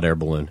in the hot air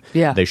balloon.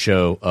 Yeah. They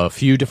show a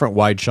few different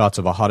wide shots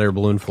of a hot air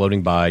balloon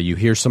floating by. You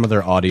hear some of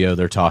their audio,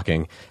 they're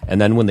talking,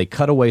 and then when they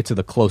cut away to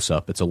the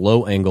close-up, it's a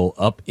low angle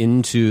up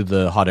into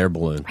the hot air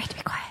balloon. Right,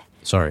 be quiet.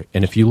 Sorry,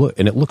 and if you look,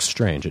 and it looks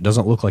strange. It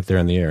doesn't look like they're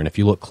in the air. And if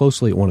you look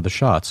closely at one of the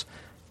shots,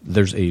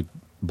 there's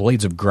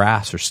blades of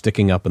grass are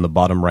sticking up in the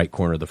bottom right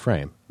corner of the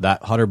frame.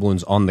 That hot air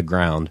balloon's on the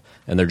ground,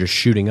 and they're just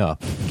shooting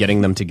up,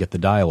 getting them to get the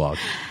dialogue.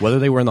 Whether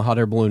they were in the hot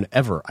air balloon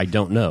ever, I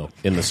don't know,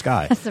 in the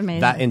sky. That's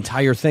amazing. That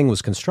entire thing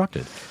was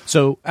constructed.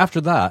 So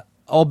after that,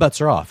 all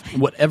bets are off.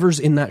 Whatever's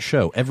in that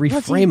show, every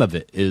frame of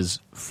it is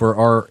for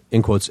our,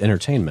 in quotes,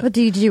 entertainment. But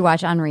did you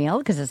watch Unreal?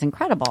 Because it's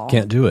incredible.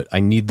 Can't do it.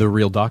 I need the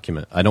real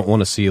document. I don't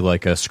want to see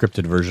like a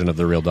scripted version of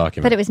the real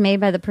document. But it was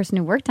made by the person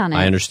who worked on it.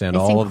 I understand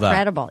all of that. It's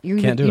incredible. You're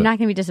not going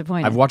to be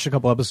disappointed. I've watched a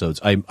couple episodes.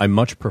 I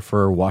much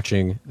prefer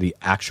watching the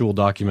actual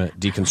document,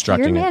 deconstructing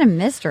You're a man it. of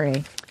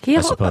mystery.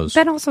 I suppose.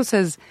 Ben also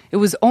says it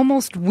was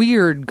almost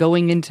weird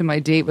going into my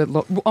date with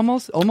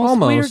almost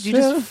weird. You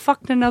just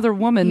fucked another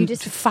woman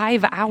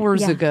 5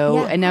 hours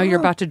ago, and now you're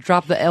about to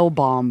drop the L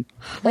bomb.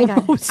 Oh my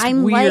God.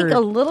 I'm weird. Like a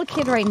little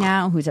kid right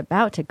now who's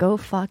about to go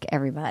fuck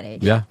everybody.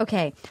 Yeah.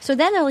 Okay. So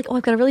then they're like, "Oh,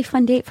 I've got a really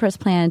fun date for us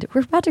planned.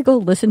 We're about to go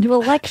listen to a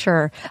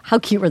lecture." How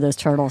cute were those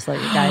turtles, though, you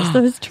guys?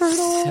 Those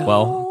turtles.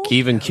 Well,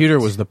 even cuter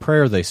was the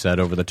prayer they said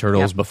over the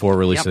turtles before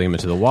releasing them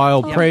into the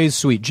wild. Praise,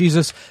 sweet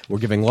Jesus. We're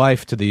giving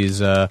life to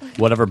these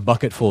whatever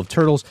bucket full of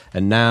turtles,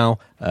 and now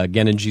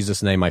again in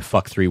Jesus' name, I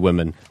fuck 3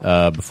 women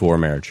before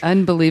marriage.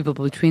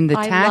 Unbelievable. Between the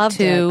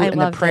tattoo and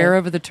the prayer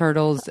over the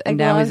turtles, and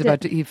now he's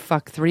about to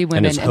fuck 3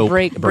 women and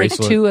break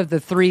 2 of the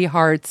 3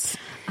 hearts,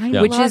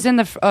 which is in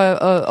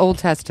the Old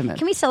Testament.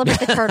 Can we celebrate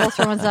the turtles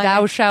for one second?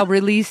 Thou shalt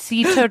release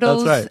sea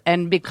turtles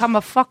and become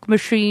a fuck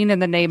machine in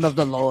the name of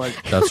the Lord.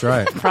 That's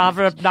right.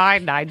 Proverbs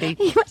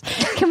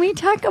 9:90. Can we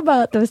talk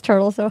about those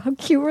turtles, though? How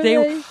cute were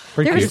they?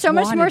 They were so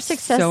much more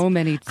successful. So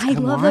many. I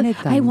wanted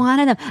them. I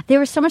wanted them. They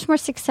were so much more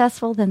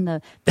successful than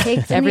the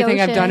pigs in Everything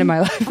the ocean. I've done in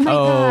my life. Oh, my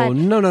God.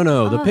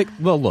 No. The pig.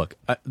 Well, look,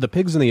 the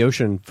pigs in the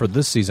ocean for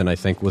this season, I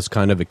think, was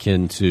kind of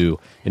akin to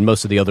in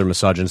most of the other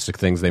misogynistic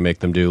things they make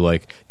them do,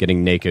 like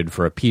getting naked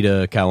for a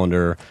PETA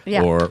calendar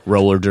or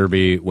roller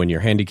derby when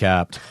you're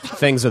handicapped,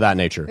 things of that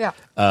nature. Yeah.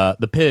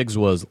 The pigs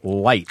was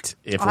light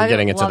if we're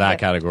getting into that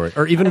category,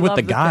 or even with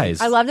the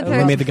guys. I love the pigs.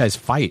 They made the guys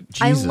fight.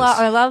 Jesus.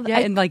 I love. Yeah,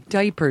 and like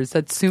diapers.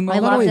 That's sumo. I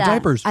love that.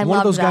 Diapers. One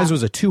of those guys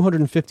was a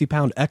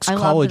 250-pound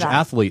ex-college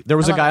athlete. There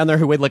was a guy on there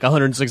who weighed like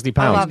 160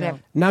 pounds. I love him.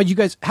 Now you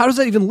guys, how is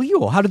that even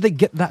legal? How did they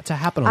get that to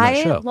happen on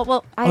that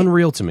show?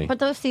 Unreal to me. But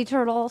those sea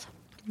turtles,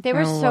 they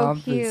were so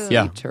cute.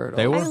 Yeah, turtles.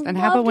 they were. And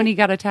how about when he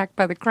got attacked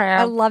by the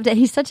crab? I loved it.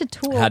 He's such a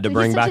tool. Had to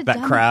bring back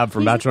that crab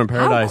from Bachelor in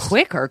Paradise. How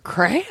quick are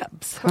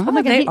crabs? Oh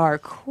my God, they are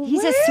quick.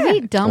 He's a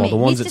sweet dummy. Well, the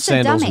ones He's at just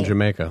Sandals a dummy. in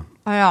Jamaica.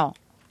 I know.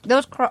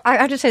 I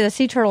have to say, the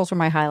sea turtles were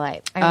my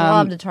highlight. I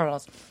loved the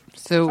turtles.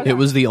 So it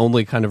was the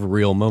only kind of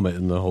real moment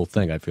in the whole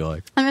thing, I feel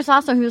like. And it's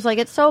also, he was like,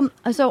 it's so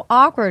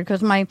awkward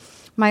because my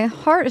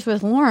heart is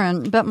with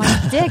Lauren, but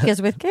my dick is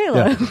with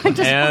Caleb.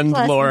 And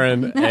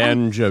Lauren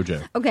and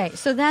JoJo. Okay,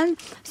 so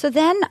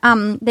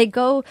then they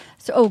go.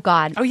 So oh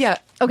God. Oh yeah.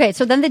 Okay,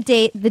 so then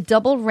the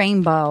double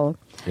rainbow.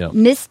 Yep.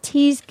 Miss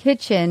T's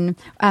kitchen,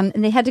 and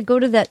they had to go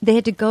to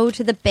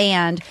the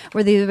band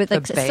where they were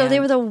like, so they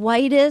were the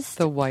whitest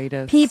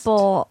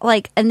people,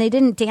 like, and they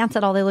didn't dance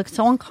at all. They looked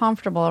so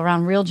uncomfortable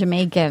around real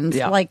Jamaicans,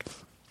 like.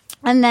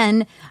 And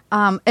then,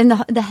 and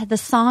the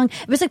song,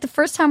 it was like the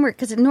first time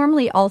because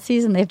normally all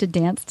season they have to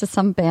dance to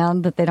some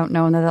band that they don't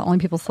know and they're the only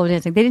people slow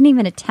dancing. They didn't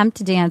even attempt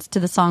to dance to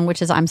the song,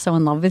 which is I'm So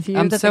in Love with You.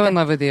 I'm so in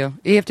love with you.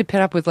 You have to put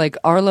up with like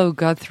Arlo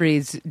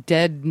Guthrie's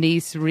dead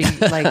niece,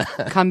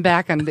 come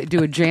back and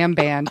do a jam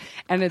band.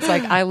 And it's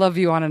like, I Love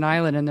You on an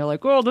Island. And they're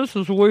like, oh, this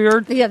is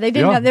weird. Yeah, they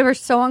didn't know. They were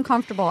so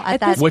uncomfortable at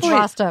that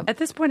rostrum. At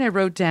this point, I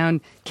wrote down,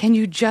 can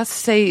you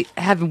just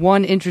have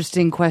one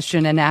interesting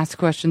question and ask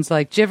questions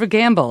like, did you ever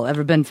gamble?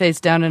 Ever been face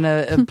down in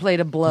a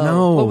plate of blow?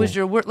 No. What was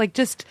your word? Like,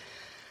 just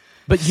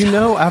But you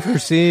know, after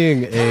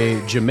seeing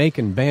a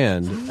Jamaican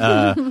band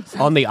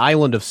on the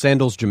island of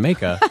Sandals,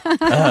 Jamaica,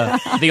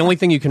 the only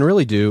thing you can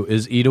really do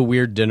is eat a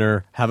weird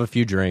dinner, have a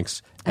few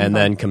drinks, and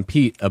then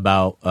compete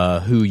about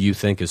who you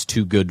think is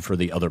too good for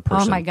the other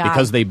person. Oh my God.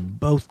 Because they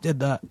both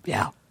did that.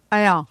 Yeah.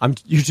 I know.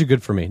 You're too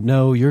good for me.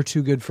 No, you're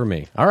too good for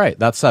me. All right,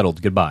 that's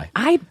settled. Goodbye.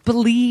 I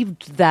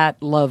believed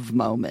that love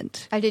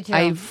moment. I did too.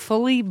 I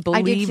fully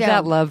believed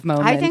that love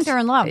moment. I think they're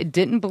in love. I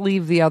didn't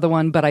believe the other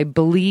one, but I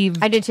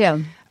believed. I did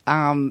too.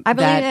 I believe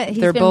that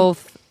they're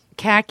both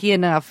khaki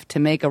enough to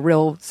make a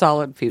real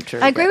solid future.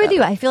 I agree with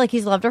you. I feel like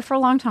he's loved her for a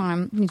long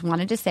time. He's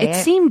wanted to say it.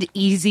 It seemed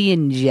easy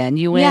and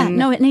genuine. Yeah,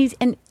 no, and he's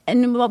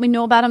and what we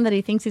know about him, that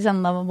he thinks he's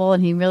unlovable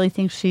and he really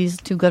thinks she's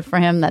too good for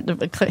him.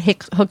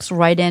 That hooks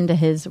right into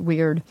his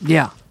weird.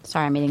 Yeah.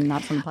 Sorry, I'm eating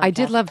nuts on the podcast. I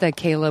did love that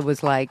Kayla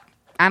was like,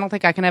 I don't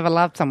think I can ever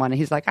love someone. And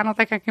he's like, I don't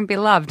think I can be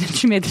loved. And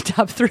she made the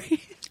top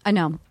 3. I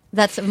know.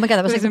 That's, oh my God,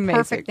 that was like amazing.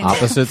 Perfect thing.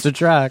 Opposites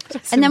attract.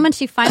 And then when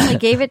she finally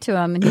gave it to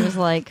him and he was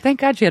like, thank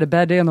God she had a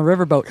bad day on the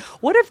riverboat.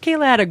 What if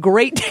Kayla had a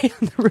great day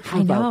on the riverboat?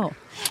 I know.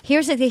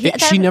 Here's the thing.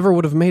 She never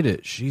would have made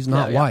it. She's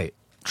not white.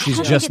 She's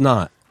just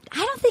not.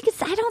 I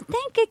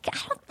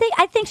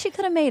think she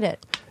could have made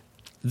it.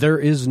 There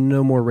is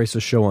no more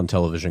racist show on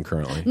television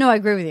currently. No, I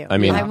agree with you. I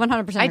mean, I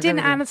 100%. I didn't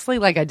honestly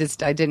I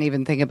didn't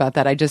even think about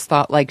that. I just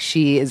thought like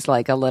she is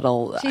like a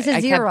little. She's a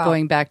I zero. kept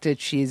going back to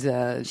she's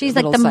like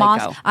little the psycho.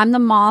 moth. I'm the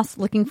moth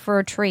looking for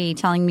a tree,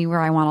 telling me where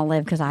I want to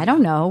live because I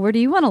don't know. Where do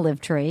you want to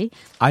live, tree?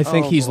 I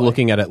think he's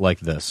looking at it like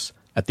this.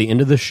 At the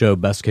end of the show,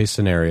 best case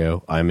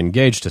scenario, I'm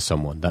engaged to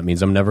someone. That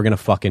means I'm never going to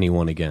fuck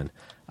anyone again.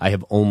 I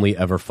have only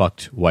ever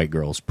fucked white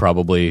girls,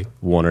 probably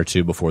 1 or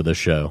 2 before this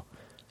show.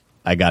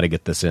 I got to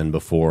get this in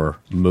before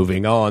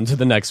moving on to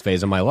the next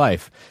phase of my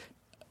life.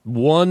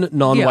 One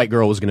non-white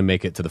girl was going to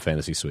make it to the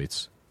fantasy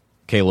suites.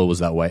 Kayla was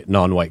that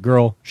non-white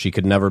girl. She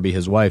could never be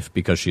his wife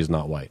because she's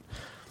not white.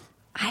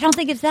 I don't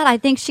think it's that. I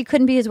think she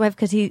couldn't be his wife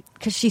because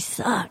she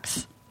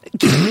sucks.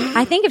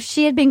 I think if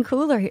she had been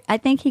cooler, I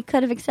think he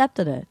could have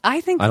accepted it. I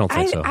don't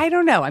think so. I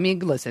don't know. I mean,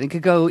 listen, it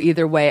could go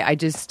either way. I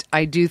do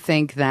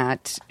think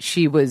that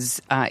she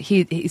was.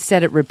 He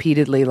said it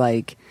repeatedly.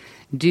 Like,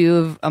 do you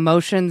have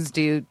emotions?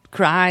 Do you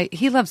cry?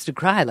 He loves to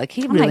cry. Like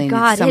he really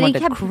needs someone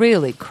to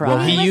really cry.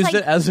 Well, he used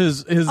it as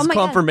his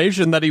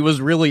confirmation that he was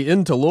really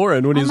into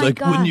Lauren when he's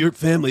like, when your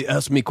family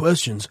asked me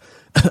questions,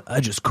 I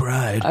just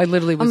cried. I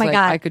literally was like,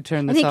 I could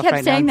turn this off right now. And he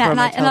kept saying that,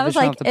 and I was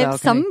like, if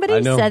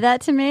somebody said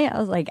that to me, I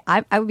was like,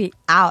 I would be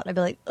out. I'd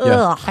be like,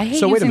 ugh. I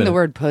hate using the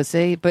word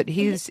pussy, but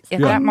at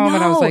that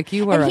moment I was like,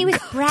 you were. And he was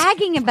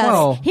bragging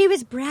about it. He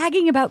was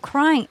bragging about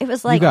crying. It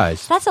was like,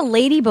 that's a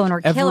lady boner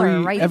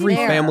killer right there. Every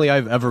family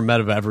I've ever met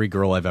of every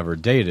girl I've ever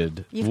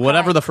dated,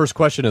 whatever the first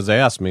question is they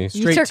ask me,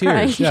 straight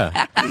tears.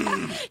 Yeah.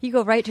 You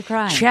go right to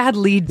crying. Chad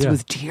leads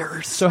with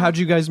tears. So how'd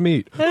you guys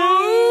meet?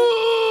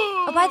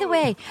 Oh, by the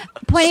way,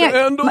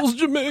 Sandals,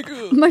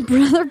 Jamaica. My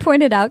brother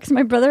pointed out, because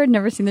my brother had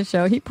never seen the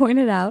show, he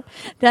pointed out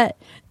that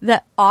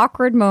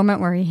awkward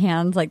moment where he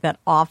hands like that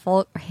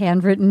awful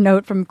handwritten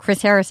note from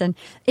Chris Harrison.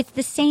 It's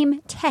the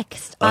same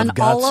text on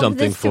all of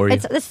this. For you.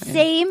 It's the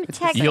same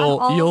text.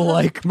 You'll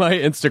like my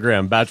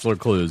Instagram, Bachelor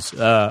Clues.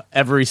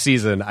 Every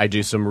season, I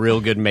do some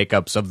real good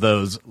makeups of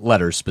those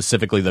letters,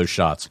 specifically those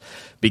shots,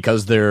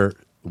 because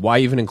why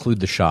even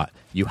include the shot?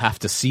 You have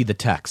to see the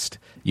text.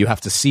 You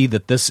have to see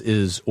that this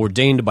is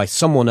ordained by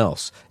someone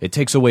else. It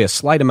takes away a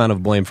slight amount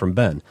of blame from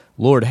Ben.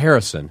 Lord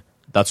Harrison.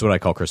 That's what I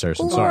call Chris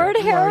Harrison. Lord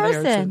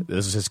Harrison.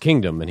 This is his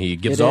kingdom, and he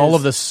gives all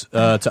of this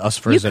to us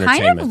for his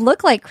entertainment. You kind of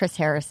look like Chris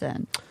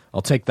Harrison.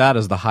 I'll take that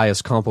as the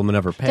highest compliment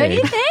ever paid. Don't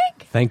you think?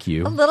 Thank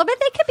you. A little bit.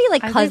 They could be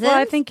like cousins.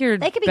 I think you're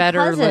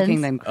better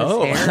looking than Chris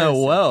Harrison.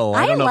 Oh, well.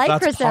 I don't know like if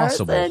that's Chris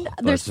possible. Harrison.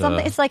 There's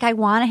something. It's like I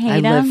want to hate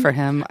him. I live for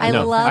him. I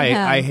love him.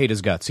 I hate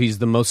his guts. He's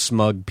the most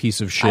smug piece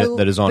of shit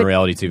that is on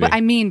reality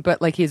TV.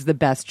 But like he's the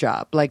best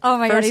job. Like oh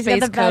my God, he's got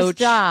the best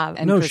job.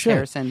 And Chris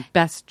Harrison,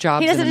 best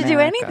job. He doesn't have to do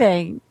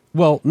anything.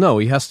 Well, no,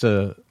 he has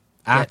to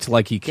act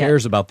like he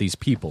cares about these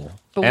people.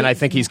 And I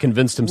think he's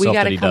convinced himself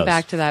that he does. We got to come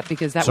back to that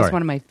because that was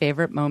one of my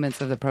favorite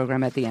moments of the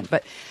program at the end.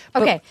 But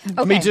okay.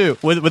 Me too.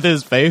 With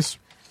his face.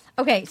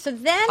 Okay, so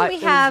then we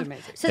have.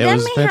 So then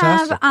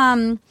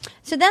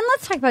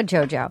let's talk about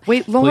JoJo.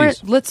 Wait, Lauren.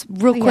 Let's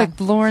real quick.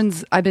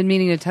 Lauren's. I've been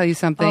meaning to tell you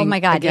something. Oh my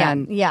God!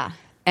 Again. Yeah.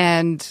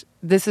 And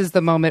this is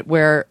the moment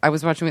where I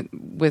was watching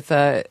with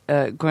Gwen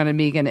and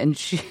Megan,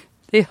 and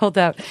they held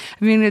out.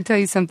 I'm meaning to tell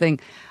you something.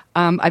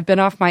 I've been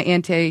off my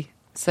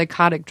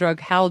antipsychotic drug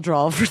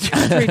Haldrol for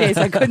 2 or 3 days.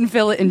 I couldn't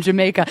fill it in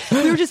Jamaica.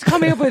 We were just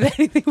coming up with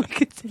anything we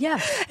could say.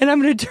 Yeah. And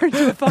I'm going to turn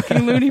to a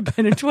fucking loony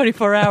bin in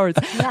 24 hours.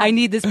 Yeah. I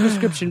need this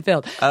prescription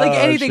filled. Like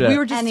anything. Shit. We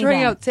were just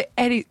throwing out to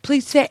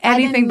please say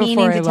anything before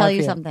I meaning to tell you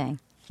you. Something.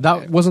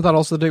 Wasn't that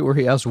also the date where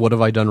he asked, "What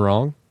have I done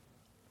wrong?"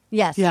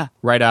 Yes. Yeah.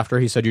 Right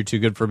after he said, "You're too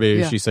good for me."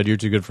 Yeah. She said, "You're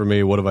too good for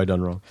me. What have I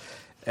done wrong?"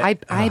 I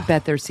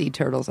bet there's sea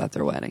turtles at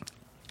their wedding.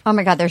 Oh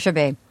my God, there should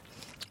be.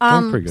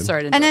 Pretty good.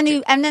 Sorry to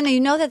and then you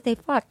know that they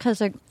fought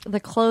because the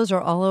clothes are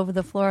all over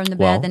the floor in the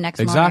bed the next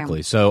morning.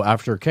 Exactly. So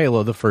after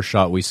Kayla, the first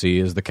shot we see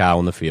is the cow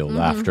in the field.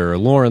 Mm-hmm. After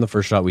Lauren, the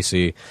first shot we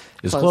see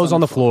is clothes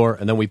on the floor,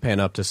 and then we pan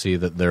up to see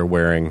that they're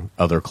wearing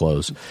other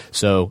clothes.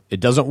 So it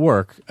doesn't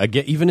work.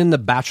 Again, even in the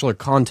Bachelor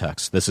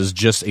context, this is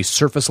just a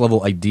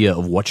surface-level idea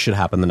of what should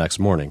happen the next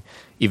morning.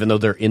 Even though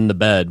they're in the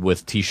bed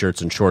with T-shirts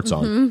and shorts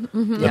on.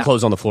 The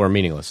clothes on the floor are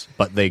meaningless.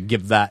 But they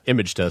give that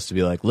image to us to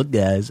be like, look,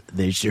 guys,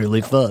 they surely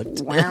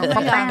fucked. God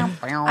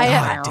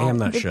damn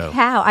that show.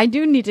 Cow. I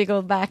do need to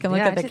go back and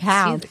look at the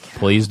cow.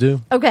 Please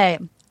do. Okay.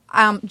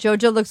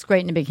 JoJo looks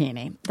great in a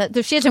bikini.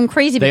 She has some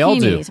crazy bikinis. All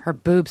do. Her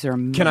boobs are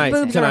amazing.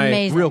 Can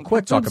I real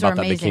quick talk about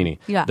that bikini?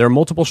 Yeah. There are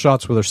multiple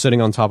shots where they're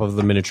sitting on top of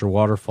the miniature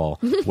waterfall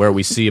where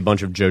we see a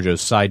bunch of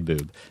JoJo's side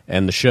boob.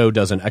 And the show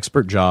does an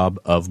expert job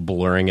of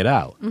blurring it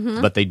out.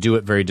 But they do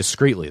it very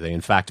discreetly. They,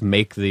 in fact,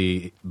 make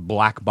the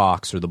black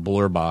box or the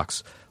blur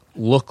box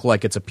look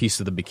like it's a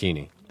piece of the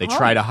bikini. They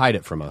try to hide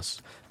it from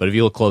us. But if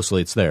you look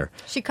closely, it's there.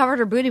 She covered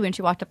her booty when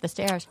she walked up the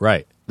stairs.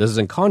 Right. This is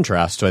in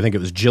contrast to, I think it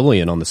was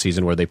Jillian on the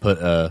season where they put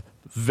a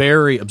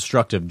very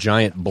obstructive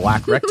giant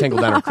black rectangle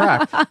down her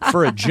crack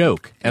for a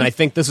joke. And I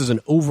think this is an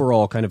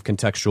overall kind of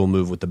contextual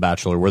move with The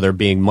Bachelor where they're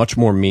being much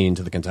more mean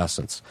to the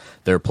contestants.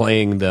 They're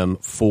playing them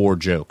for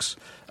jokes.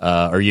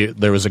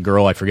 There was a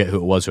girl, I forget who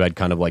it was, who had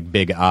kind of like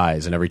big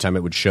eyes, and every time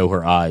it would show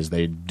her eyes,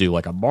 they'd do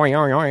like a boing,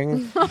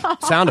 boing,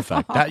 boing sound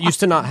effect. That used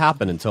to not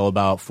happen until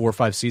about 4 or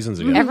 5 seasons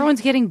ago.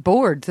 Everyone's getting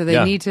bored, so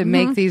they need to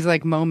make these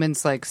like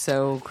moments like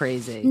so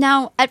crazy.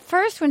 Now, at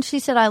first, when she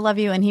said "I love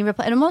you" and he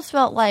replied, it almost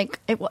felt like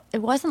it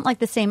wasn't like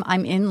the same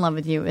 "I'm in love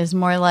with you." It was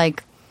more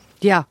like,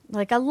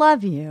 like "I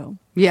love you."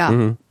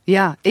 Yeah.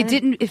 Yeah, it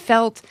didn't. It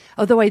felt.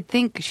 Although I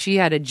think she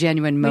had a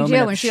genuine moment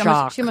of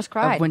shock. She almost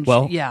cried.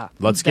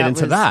 Let's get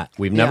into that.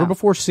 We've never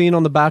before seen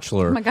on The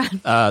Bachelor. Oh my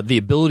God. The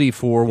ability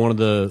for one of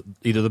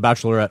either the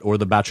Bachelorette or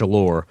the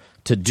Bachelor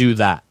to do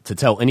that, to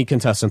tell any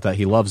contestant that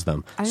he loves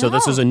them. So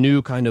this is a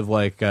new kind of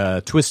like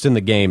twist in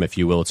the game, if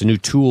you will. It's a new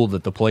tool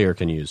that the player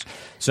can use.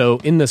 So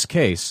in this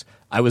case,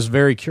 I was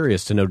very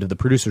curious to know, did the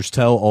producers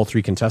tell all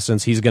 3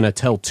 contestants he's going to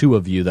tell 2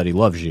 of you that he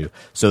loves you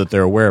so that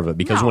they're aware of it?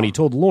 Because when he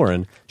told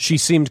Lauren, she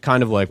seemed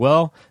kind of like,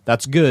 well,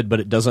 that's good, but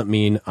it doesn't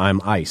mean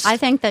I'm iced. I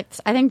think that's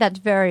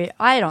very,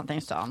 I don't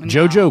think so.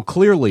 JoJo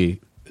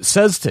clearly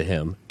says to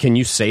him, can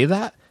you say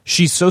that?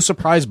 She's so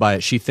surprised by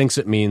it, she thinks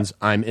it means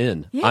I'm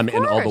in. I'm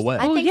in all the way.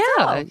 I think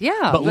so.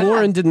 Yeah. But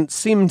Lauren didn't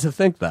seem to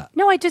think that.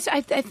 No, I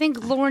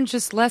think Lauren's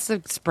just less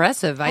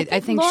expressive. I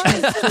think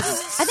she's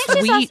just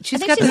sweet.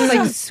 She's got this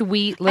like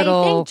sweet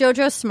little. I think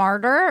JoJo's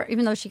smarter,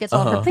 even though she gets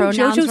all her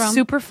pronouns JoJo's wrong.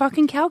 super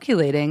fucking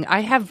calculating.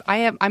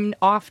 I'm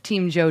off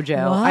Team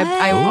JoJo. What?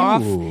 I'm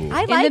off.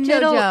 I like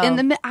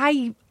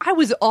JoJo. I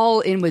was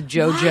all in with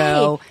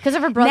JoJo because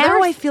of her brothers.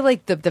 Now I feel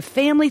like the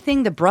family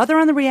thing, the brother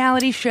on the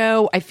reality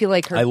show. I feel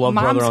like I love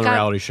brother on the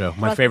reality show.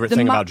 My favorite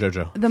thing about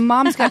JoJo. The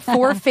mom's got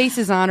 4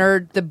 faces on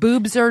her. The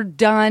boobs are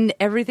done.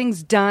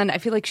 Everything's done. I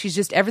feel like she's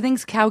just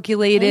everything's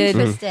calculated.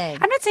 Interesting.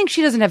 I'm not saying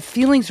she doesn't have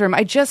feelings for him.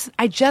 I just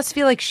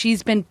feel like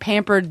she's been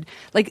pampered.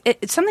 Like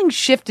something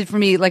shifted for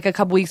me like a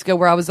couple weeks ago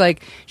where I was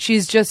like,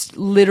 she's just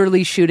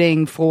literally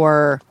shooting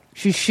for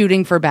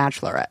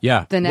Bachelorette.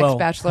 Yeah. The next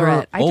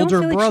Bachelorette. I don't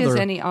feel like she has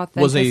any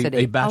authenticity.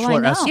 Was a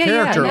Bachelor-esque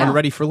character on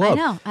Ready for Love.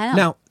 I know.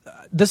 Now,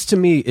 this to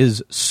me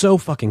is so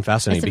fucking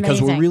fascinating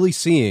because we're really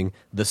seeing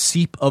the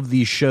seep of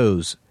these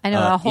shows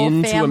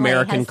into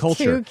American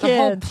culture. The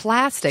whole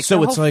plastic. So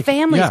the it's whole like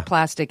family's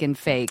plastic and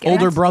fake.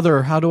 Older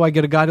brother, how do I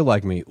get a guy to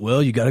like me?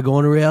 Well, you got to go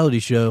on a reality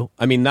show.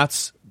 I mean,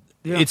 that's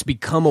it's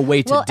become a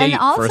way to date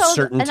for a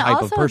certain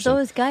type of person.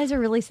 Those guys are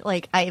really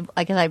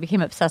I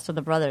became obsessed with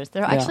the brothers.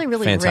 They're actually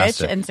really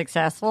fantastic. rich and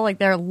successful. Like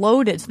they're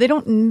loaded, so they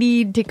don't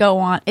need to go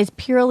on. It's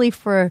purely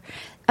for.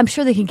 I'm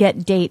sure they can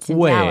get dates in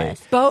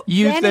Dallas. But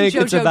you Ben think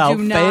and JoJo it's about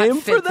do not fame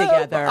fit for them?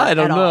 together? I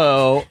don't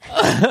know.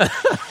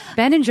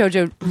 Ben and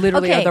JoJo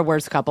literally are the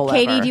worst couple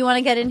Katie, ever. do you want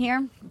to get in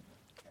here?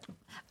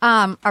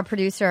 Our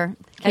producer.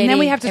 Katie, and then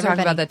we have to talk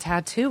about the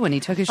tattoo when he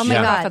took his shoes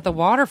off at the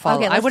waterfall.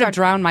 Okay, I would have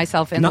drowned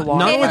myself in the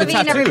water. Katie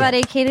Levine,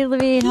 everybody. Katie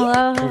Levine,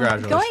 hello.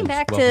 Congratulations. Going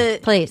back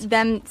to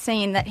them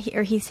saying that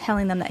he's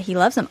telling them that he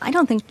loves them, I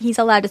don't think he's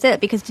allowed to say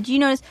that because did you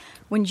notice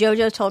when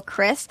JoJo told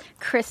Chris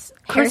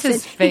Harrison,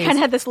 he kind of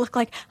had this look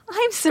like,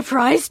 I'm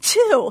surprised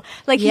too.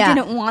 Like he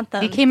didn't want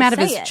them. He came out of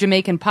his it.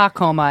 Jamaican pot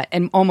coma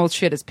and almost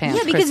shit his pants.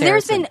 Yeah, because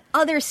there's been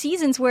other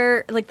seasons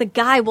where like the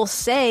guy will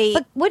say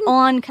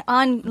on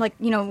like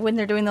when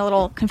they're doing the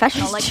little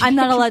confessional, like I'm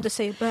not allowed to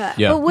say that.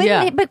 Yeah.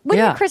 But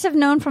wouldn't Chris have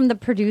known from the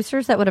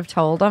producers that would have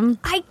told him?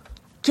 I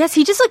guess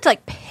he just looked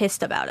like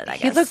pissed about it. I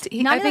guess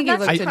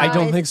I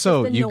don't think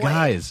so. You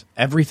guys,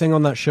 everything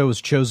on that show is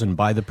chosen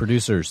by the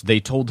producers. They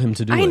told him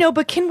to do it. I know,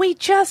 but can we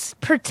just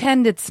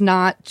pretend it's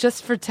not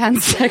just for 10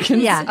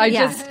 seconds? I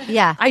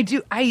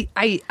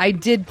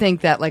did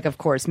think that, like, of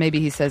course, maybe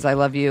he says I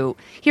love you.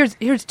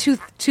 Here's two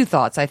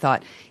thoughts. I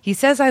thought he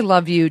says I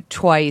love you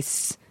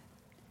twice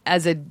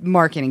as a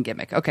marketing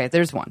gimmick. Okay,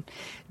 there's one.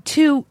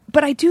 2,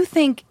 but I do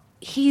think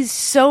he's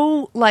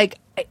so like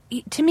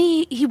to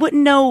me, he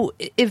wouldn't know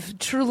if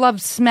true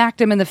love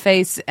smacked him in the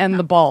face and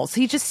the balls.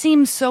 He just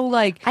seems so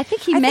like. I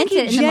think he meant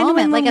it in the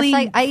moment. Like, it's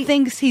like I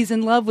thinks he's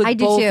in love with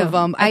both of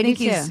them. I think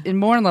he's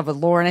more in love with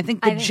Lauren. I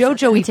think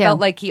JoJo, he felt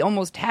like he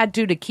almost had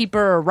to keep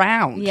her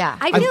around. Yeah,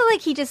 I feel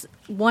like he just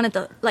wanted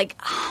the like.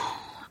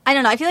 I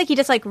don't know. I feel like he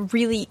just like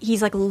really,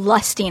 he's like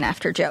lusting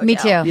after JoJo. Me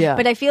too. Yeah.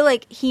 But I feel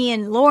like he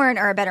and Lauren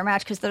are a better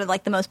match because they're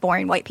like the most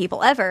boring white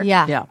people ever.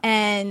 Yeah.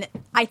 And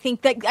I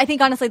think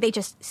honestly they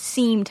just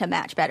seem to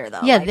match better though.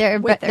 Yeah,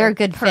 like, they're a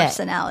good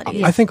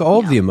personality. I think all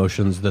of the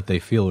emotions that they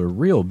feel are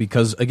real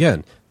because,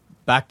 again,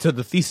 back to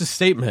the thesis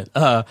statement,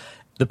 the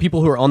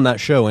people who are on that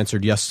show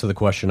answered yes to the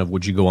question of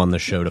would you go on the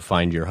show to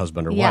find your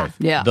husband or wife?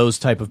 Yeah. Those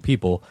type of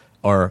people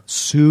are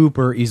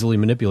super easily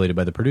manipulated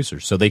by the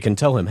producers. So they can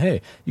tell him,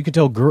 hey, you can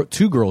tell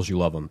two girls you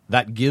love him.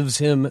 That gives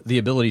him the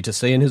ability to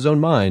say in his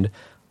own mind,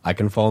 I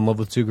can fall in love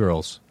with two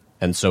girls.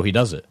 And so he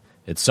does it.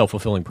 It's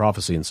self-fulfilling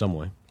prophecy in some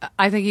way.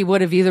 I think he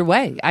would have either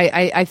way.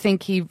 I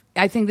think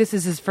this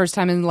is his first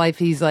time in life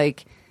he's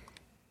like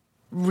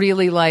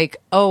really like,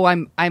 oh,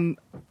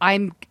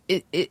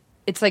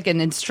 it's like an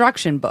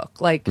instruction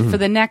book. Like for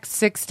the next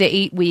 6 to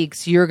 8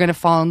 weeks, you're going to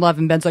fall in love.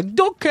 And Ben's like,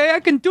 okay,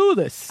 I can do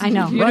this. I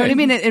know. You know what I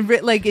mean?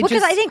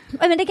 Because I think,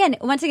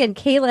 once again,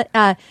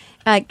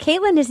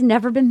 Caitlin has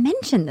never been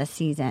mentioned this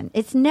season.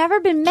 It's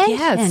never been mentioned.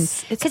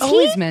 Yes, it's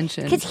always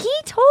mentioned. Because he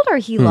told her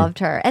he loved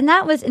her. And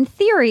that was, in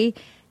theory,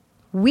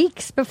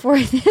 weeks before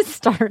this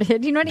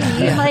started. You know what I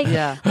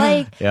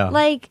mean?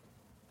 Like,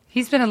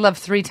 he's been in love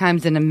 3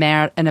 times in a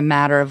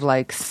matter of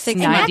like 90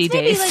 days. And that's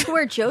maybe like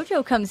where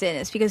JoJo comes in,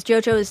 is because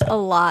JoJo is a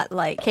lot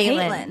like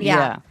Caitlin.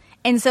 Yeah.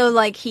 And so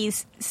like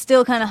he's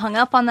still kind of hung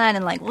up on that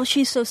and like, well,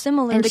 she's so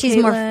similar and to she's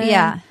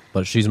Caitlin.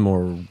 But she's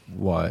more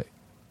white.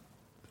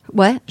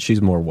 What?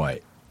 She's more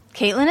white.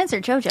 Caitlin is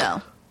or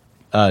JoJo?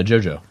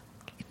 JoJo.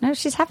 No,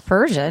 she's half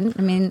Persian.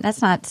 I mean,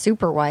 that's not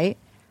super white.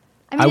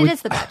 I mean, it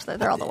is The Bachelor.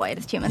 They're all the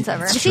whitest humans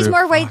ever. She's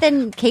more white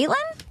than Caitlin?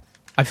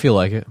 I feel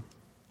like it.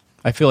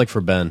 I feel like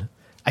for Ben.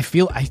 I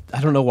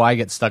don't know why I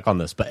get stuck on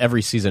this, but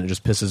every season it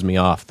just pisses me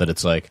off that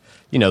it's like,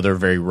 they're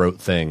very rote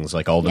things.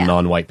 Like all the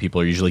non-white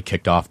people are usually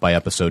kicked off by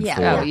episode 4.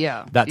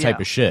 That type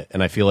of shit.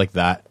 And I feel like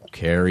that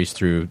carries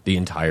through the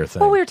entire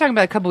thing. Well, we were talking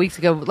about a couple weeks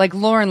ago, like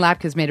Lauren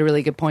Lapkus made a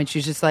really good point.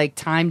 She's just like,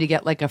 time to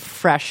get like a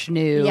fresh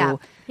new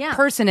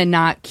person and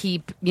not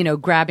keep,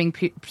 grabbing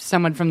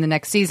someone from the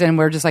next season.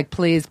 We're just like,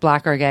 please,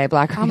 black or gay,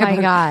 black or gay. Oh my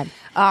God.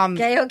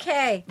 Gay,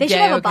 okay. They should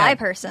have a bi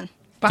person.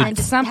 Find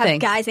something. Have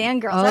guys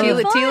and girls.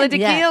 Tila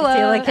Tequila.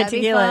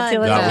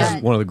 That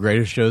was one of the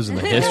greatest shows in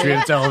the history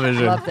of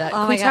television. Love that.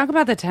 Can we talk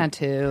about the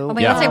tattoo? Oh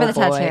my God, let's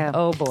talk about the tattoo.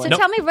 Oh boy. So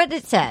tell me what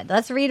it said.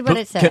 Let's read what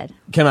it said.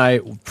 Can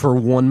I, for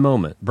one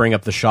moment, bring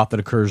up the shot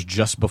that occurs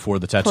just before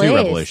the tattoo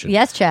revelation?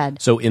 Yes,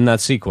 Chad. So in that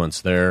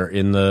sequence, they're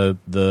in the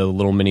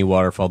little mini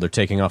waterfall. They're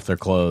taking off their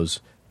clothes.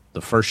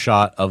 The first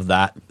shot of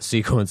that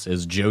sequence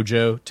is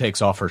JoJo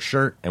takes off her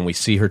shirt, and we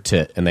see her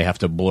tit, and they have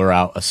to blur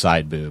out a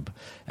side boob.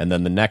 And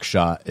then the next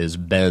shot is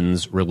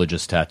Ben's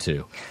religious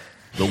tattoo.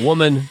 The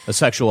woman, a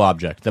sexual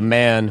object. The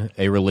man,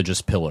 a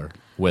religious pillar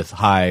with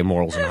high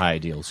morals and high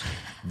ideals.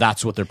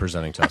 That's what they're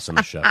presenting to us in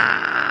the show.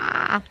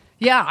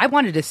 Yeah, I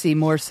wanted to see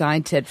more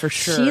side tit for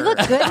sure. She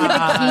looked good in the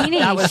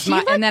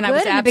bikini. And then I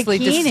was absolutely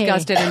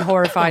disgusted and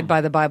horrified by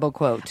the Bible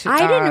quote.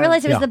 I didn't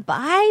realize it was the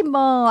Bible.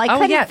 I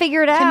couldn't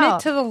figure it out. Commit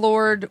to the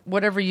Lord,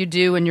 whatever you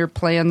do, and your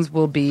plans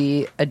will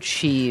be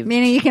achieved.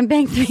 Meaning you can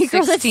bang 3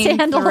 girls at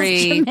sandals,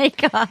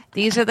 Jamaica.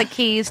 These are the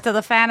keys to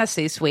the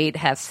fantasy suite,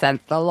 has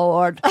sent the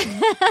Lord.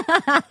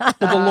 Well,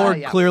 the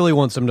Lord clearly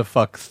wants him to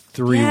fuck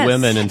 3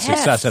 women in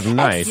successive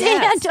nights.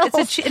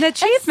 It's an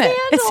achievement.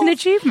 It's an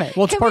achievement.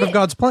 Well, it's part of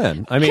God's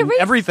plan. I mean,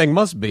 everything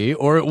must be,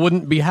 or it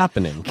wouldn't be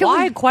happening.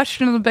 Why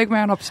question the big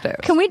man upstairs?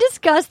 Can we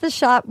discuss the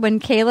shot when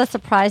Kayla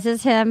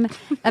surprises him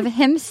of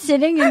him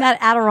sitting in that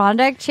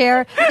Adirondack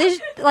chair,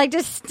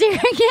 just staring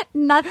at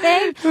nothing?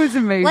 It was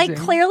amazing. Like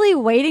clearly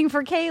waiting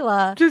for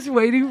Kayla. Just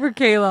waiting for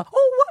Kayla.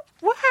 Oh,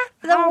 what?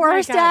 The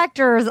worst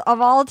actors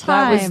of all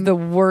time. That was the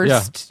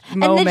worst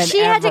moment And then she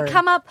had ever. to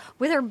come up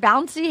with her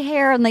bouncy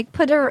hair and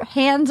put her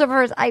hands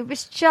over his. I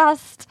was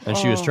just. And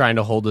she was trying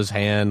to hold his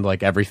hand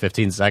every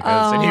 15 seconds,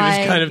 and he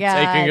was kind of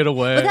taking it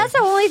away. But that's the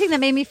only thing that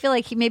made me feel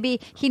like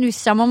he knew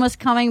someone was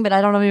coming, but I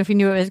don't know if he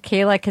knew it was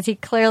Kayla because he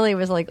clearly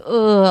was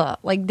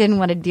didn't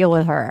want to deal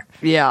with her.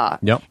 Yeah.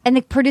 Yep. And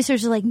the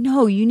producers are like,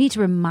 no, you need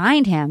to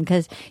remind him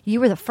because you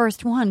were the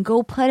first one.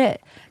 Go put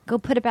it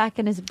back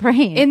in his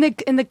brain.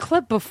 In the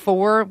clip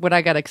before, what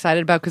I got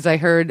excited about because I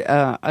heard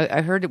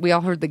we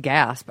all heard the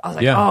gasp. I was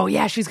like, oh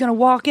yeah, she's gonna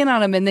walk in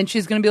on him, and then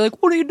she's gonna be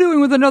like, "What are you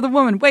doing with another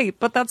woman?" Wait,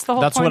 but that's the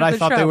whole. That's point what of I the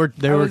thought show. they were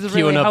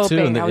queuing up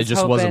to, and it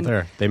just wasn't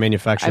there. They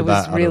manufactured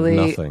that out of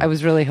nothing. I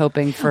was really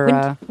hoping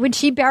for. When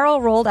she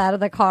barrel rolled out of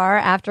the car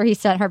after he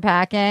sent her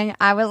packing,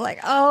 I was like,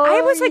 oh,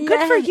 I was like,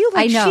 good for you.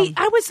 I know.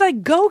 I was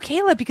like, go,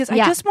 Kayla, because I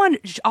just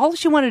wanted. All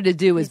she wanted to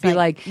do was be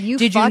like,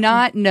 did you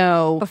not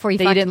know before you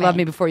that you didn't love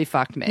me before you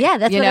fucked me? me. Yeah,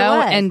 that's what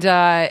it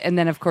was. And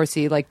then of course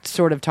he like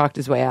sort of talked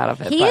his way out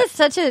of it. He is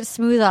such a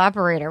smooth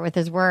operator with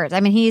his words. I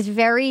mean, he's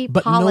very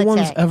politic. No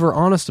one's ever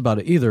honest about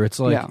it either. It's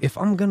like, if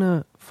I'm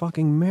gonna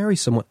fucking marry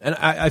someone, and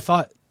I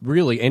thought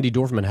really Andy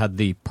Dorfman had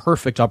the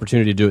perfect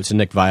opportunity to do it to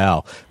Nick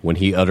Viall when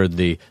he uttered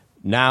the,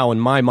 now in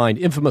my mind,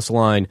 infamous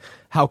line,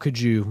 how could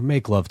you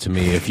make love to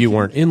me if you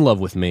weren't in love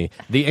with me?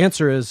 The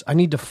answer is, I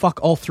need to fuck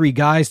all 3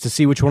 guys to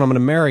see which one I'm going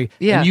to marry.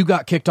 Yeah. And you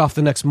got kicked off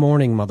the next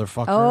morning,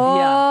 motherfucker.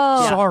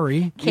 Oh. Yeah.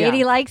 Sorry.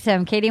 Katie likes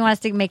him. Katie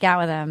wants to make out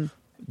with him.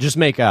 Just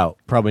make out,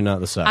 probably not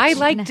the sex.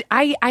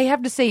 I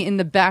have to say, in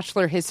the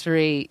Bachelor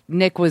history,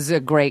 Nick was a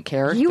great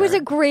character. He was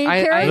a great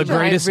character. The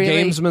greatest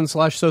gamesman /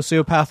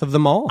 sociopath of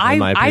them all, in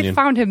my opinion. I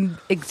found him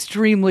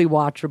extremely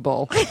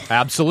watchable.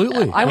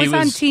 Absolutely. I was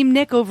on Team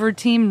Nick over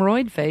Team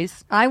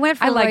Roidface. I went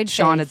for I liked Roidface.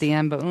 Sean at the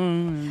end,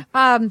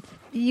 but...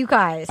 you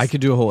guys. I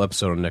could do a whole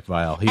episode on Nick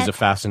Viall. He's a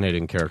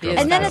fascinating character.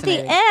 And then at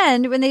the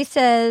end, when they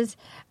says...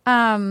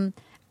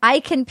 I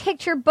can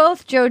picture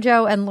both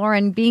JoJo and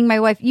Lauren being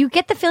my wife. You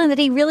get the feeling that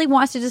he really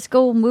wants to just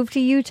go move to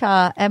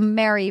Utah and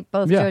marry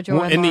both JoJo and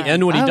Lauren. In the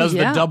end, when he does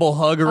the double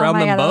hug around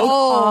them both,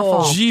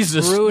 awful.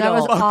 Jesus, that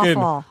was fucking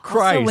awful.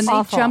 Christ! Also,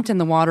 when they jumped in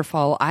the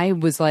waterfall, I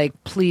was like,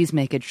 "Please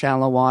make it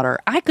shallow water."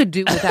 I could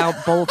do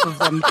without both of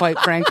them, quite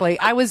frankly.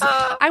 I was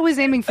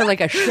aiming for like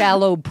a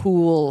shallow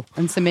pool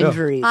and some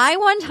injuries. I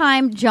one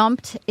time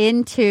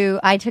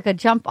I took a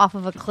jump off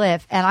of a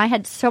cliff, and I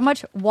had so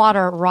much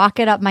water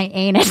rocket up my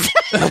anus.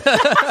 And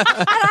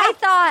I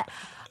thought,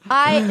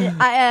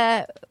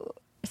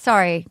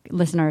 sorry,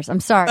 listeners, I'm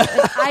sorry.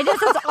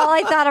 That's all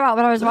I thought about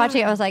when I was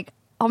watching it. I was like,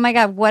 oh my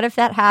God, what if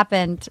that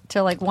happened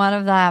to like one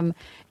of them?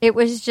 It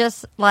was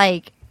just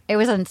like, it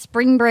was on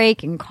spring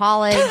break in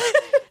college.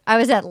 I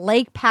was at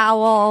Lake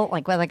Powell,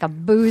 like with like a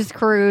booze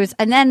cruise.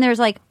 And then there's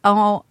like,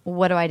 oh,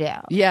 what do I do?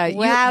 Yeah.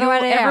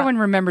 Everyone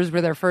remembers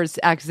where their first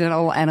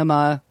accidental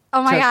enema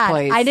Oh my God.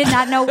 place. I did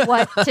not know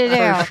what to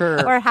do For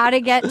sure. or how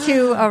to get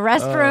to a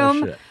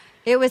restroom. Shit.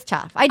 It was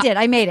tough. I did.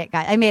 I made it,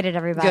 guys. I made it,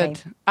 everybody.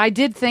 Good. I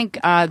did think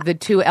the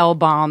 2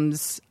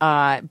 L-bombs,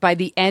 by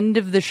the end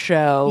of the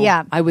show,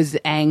 I was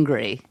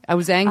angry. I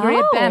was angry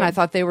at Ben. I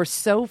thought they were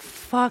so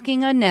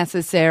fucking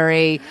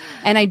unnecessary.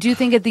 And I do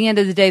think at the end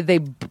of the day,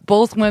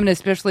 both women,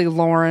 especially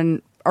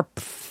Lauren, are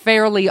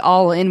fairly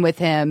all in with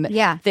him.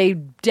 Yeah. They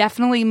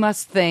definitely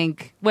must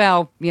think,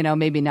 well,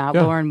 maybe not.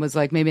 Yeah. Lauren was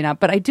like, maybe not.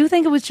 But I do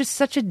think it was just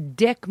such a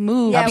dick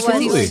move because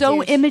he's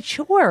so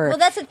immature. Well,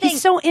 that's the thing.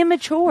 He's so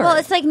immature. Well,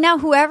 it's like now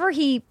whoever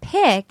he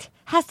picked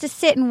has to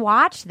sit and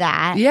watch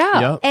that.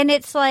 Yeah. Yep. And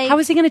it's like... How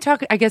is he going to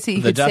talk? I guess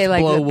he could say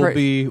like... The death blow will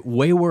be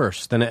way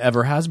worse than it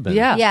ever has been.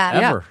 Yeah.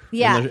 Ever.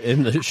 Yeah.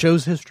 In the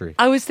show's history.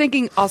 I was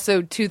thinking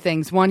also 2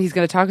 things. One, he's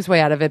going to talk his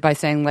way out of it by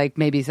saying like,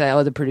 maybe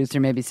say, the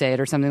producer maybe say it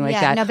or something like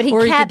that. No, but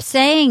he kept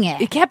saying it.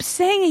 He kept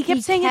saying it. He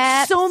kept saying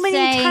it so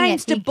many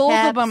times to both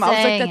of them. I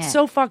was like, that's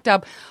so fucked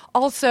up.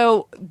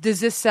 Also, does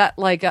this set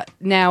like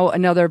now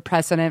another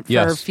precedent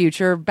for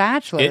future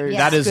Bachelors?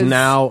 That is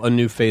now a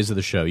new phase of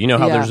the show. You know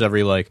how there's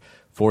every like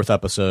 4th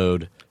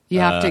episode... You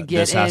have to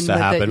get this has in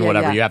to happen,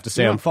 whatever. Yeah. You have to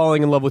say, I'm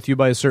falling in love with you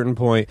by a certain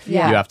point.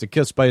 Yeah. You have to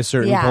kiss by a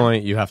certain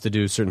point. You have to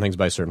do certain things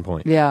by a certain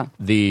point. Yeah.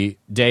 The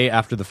day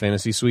after the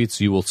fantasy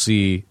suites, you will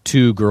see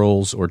 2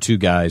 girls or 2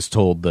 guys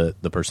told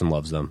that the person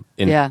loves them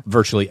in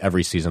virtually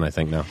every season, I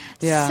think, now.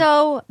 Yeah.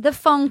 So the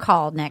phone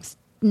call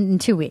in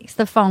 2 weeks,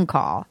 the phone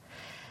call.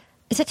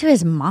 Is it to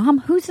his mom?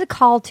 Who's the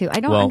call to?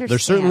 I don't understand. They're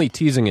certainly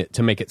teasing it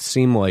to make it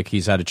seem like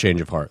he's had a change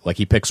of heart. Like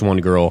he picks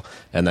one girl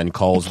and then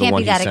calls the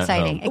one he sent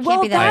home. It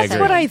can't be that exciting. That's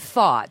what I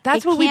thought.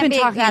 That's what we've been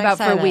talking about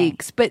for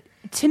weeks. But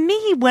to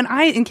me,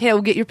 and Kay,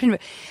 we'll get your opinion.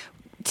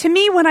 To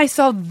me, when I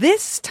saw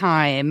this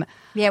time...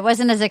 Yeah, it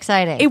wasn't as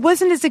exciting. It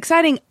wasn't as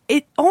exciting.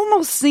 It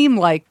almost seemed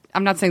like...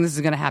 I'm not saying this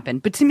is going to happen,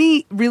 but to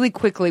me, really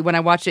quickly, when I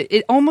watched it,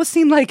 it almost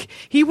seemed like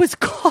he was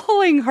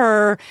calling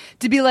her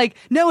to be like,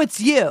 "No,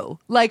 it's you."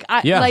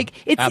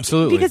 It's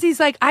absolutely, because he's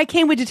like, "I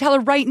can't wait to tell her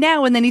right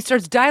now," and then he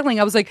starts dialing.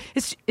 I was like,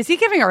 "Is he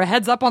giving her a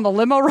heads up on the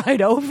limo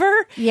ride over?"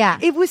 Yeah,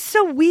 it was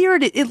so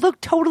weird. It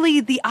looked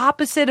totally the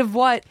opposite of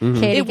what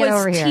it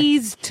was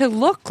teased to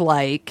look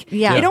like.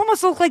 Yeah, it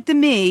almost looked like to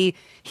me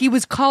he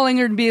was calling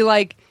her to be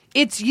like,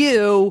 "It's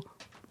you."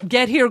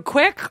 Get here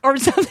quick or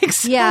something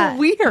so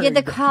weird. Yeah,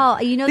 the call.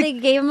 They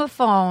gave him a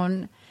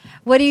phone.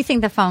 What do you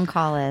think the phone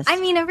call is? I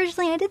mean,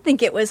 originally I did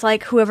think it was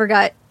like whoever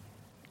got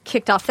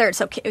kicked off third.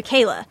 So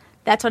Kayla.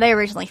 That's what I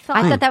originally thought.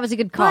 I thought that was a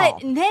good call.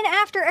 But then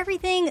after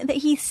everything that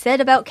he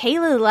said about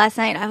Kayla last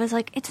night, I was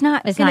like, it's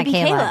not going to be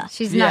Kayla.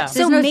 She's not.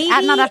 So maybe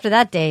not after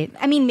that date.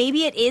 I mean,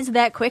 maybe it is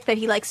that quick that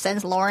he like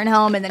sends Lauren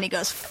home and then he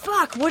goes,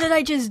 fuck, what did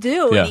I just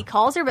do? Yeah. And he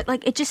calls her, but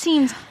like it just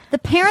seems... The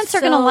parents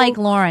are going to like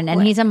Lauren,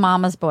 and he's a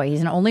mama's boy.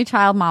 He's an only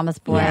child mama's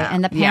boy,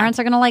 and the parents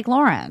are going to like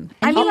Lauren.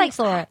 And he likes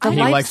Lauren. He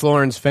likes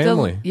Lauren's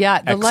family.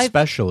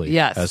 Especially,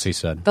 as he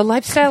said. The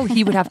lifestyle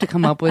he would have to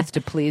come up with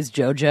to please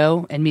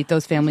JoJo and meet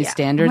those family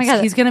standards.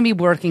 He's going to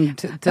be working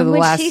to the When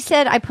last. she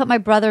said, "I put my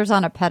brothers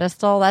on a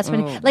pedestal," that's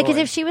when, as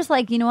if she was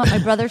like, you know what, my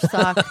brothers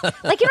suck. Like, you know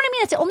what I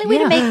mean? That's the only way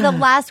to make the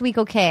last week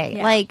okay.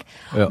 Yeah. Like,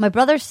 my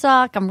brothers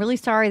suck. I'm really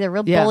sorry. They're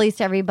real bullies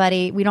to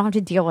everybody. We don't have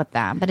to deal with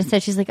them. But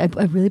instead, she's like, I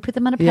really put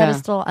them on a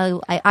pedestal.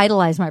 I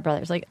idolize my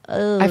brothers. Like,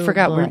 I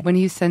forgot when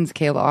he sends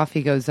Kayla off.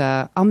 He goes,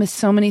 "I'll miss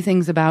so many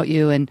things about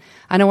you, and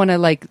I don't want to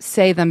like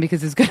say them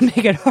because it's going to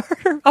make it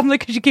harder." I'm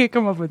like, "Cause you can't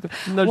come up with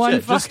one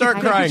shit. Just start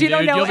crying, you don't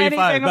dude. know You'll be anything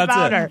fine. That's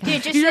about it.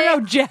 her. You don't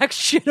know jack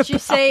shit about her.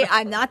 Just say,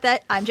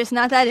 I'm just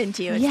not that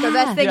into you. It's the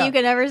best thing you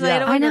can ever say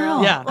to a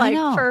girl. Yeah. Like, I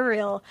know. for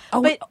real.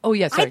 Oh, but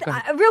yeah, sorry. Go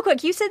ahead. Real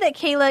quick, you said that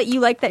Kayla, you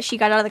liked that she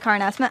got out of the car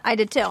and asked me. I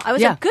did too. I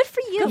was like, good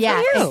for you.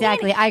 Yeah,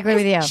 exactly. I agree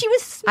with you. She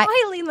was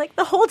smiling like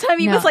the whole time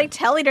he was like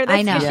telling her that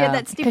she had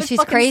that stupid she's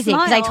fucking crazy.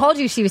 smile. Because I told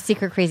you she was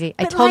secret crazy.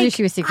 I told you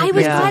she was secret crazy.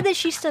 I was glad that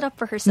she stood up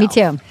for herself.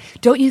 Me too.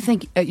 Don't you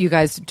think, you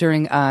guys,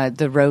 during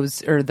the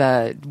Rose or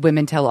the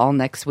Women Tell All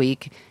next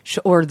week,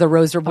 or the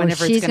Rose or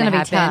whenever it's going to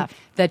happen,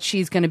 that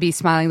she's going to be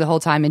smiling the whole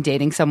time and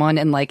dating someone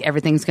and like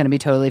everything going to be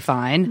totally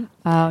fine?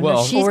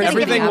 Well,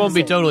 everything won't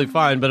be totally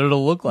fine, but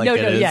it'll look like it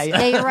is. Yeah,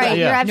 you're right.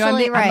 You're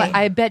absolutely right.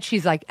 I bet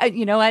she's like,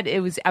 you know what?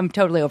 I'm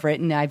totally over it,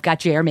 and I've got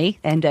Jeremy,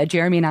 and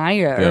Jeremy and I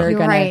are You're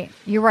going right.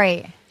 You're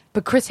right.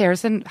 But Chris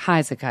Harrison, high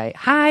as a kite.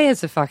 High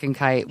as a fucking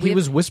kite. He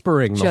was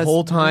whispering the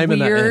whole time.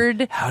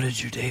 Weird. How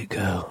did your date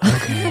go?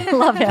 Okay. I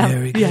love him.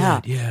 Very good. Yeah.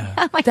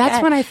 Oh my That's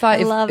God. when I thought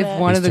if one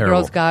He's of the terrible.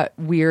 girls got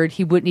weird,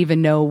 he wouldn't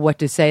even know what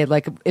to say.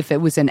 Like if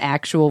it was an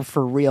actual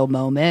for real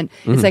moment,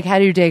 it's like, how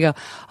did your day go?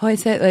 Oh, I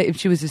said, like, if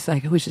she was just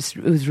like, it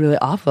was really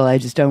awful. I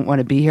just don't want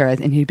to be here.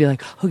 And he'd be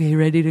like, okay,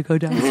 ready to go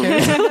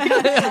downstairs.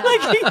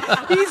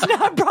 He's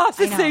not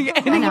processing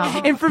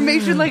any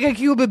information like a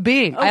human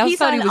being. I also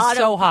thought he was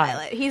so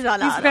hot. He's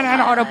on He's been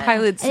on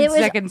autopilot since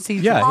second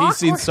season. Yeah, he's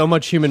seen so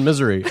much human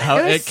misery. How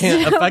it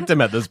can't affect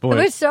him at this point.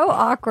 It was so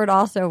awkward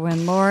also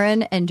when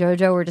Lauren and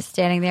JoJo were just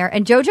standing there,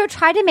 and JoJo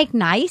tried to make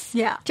nice.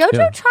 Yeah.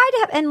 JoJo tried to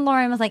have, and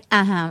Lauren was like,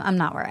 I'm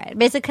not worried.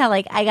 Basically kind of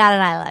like, I got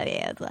it, I love you.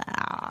 It's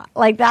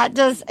like that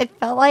just, it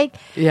felt like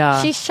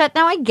she shut.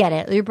 Now I get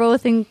it. You're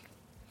both in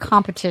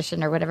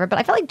competition or whatever, but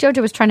I felt like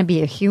JoJo was trying to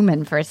be a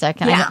human for a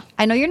second. Yeah.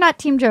 I know you're not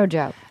Team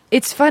JoJo.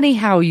 It's funny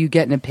how you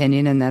get an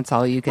opinion and that's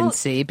all you can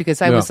see,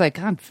 because I was like,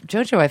 God,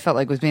 JoJo, I felt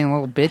like was being a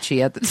little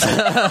bitchy at the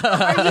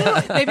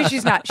time. Maybe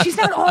she's not. She's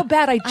not all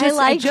bad. I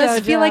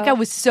just feel like I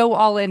was so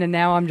all in, and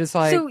now I'm just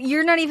like. So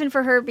you're not even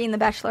for her being the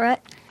Bachelorette?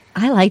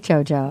 I like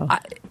JoJo.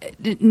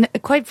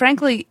 Quite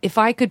frankly, if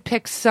I could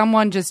pick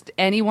someone, just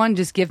anyone,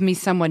 just give me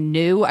someone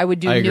new, I would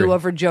do new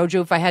over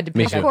JoJo if I had to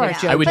pick. Of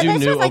course. I would do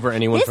new over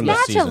anyone from this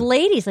season. This match of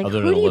ladies, like,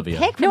 who do you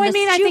pick from I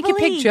think you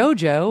pick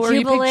JoJo or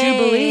you pick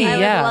Jubilee. I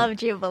would love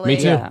Jubilee.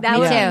 Me too. That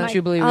would be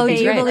Jubilee would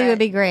be great. Jubilee would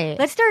be great.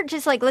 Let's start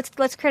just like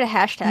let's create a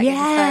hashtag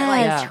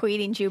and start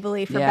tweeting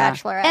Jubilee for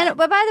Bachelorette. And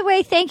but by the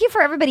way, thank you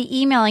for everybody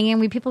emailing in.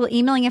 We people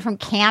emailing in from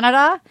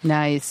Canada.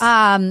 Nice.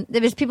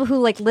 There was people who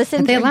like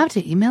listened. Are they allowed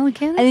to email in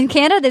Canada? In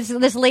Canada,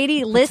 this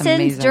lady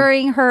listens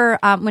during her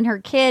when her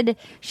kid,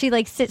 she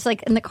like sits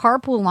like in the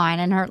carpool line,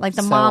 and her like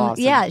the mom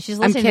awesome. she's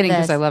listening. I'm kidding to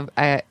this.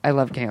 because I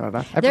love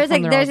Canada. There's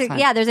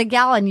a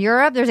gal in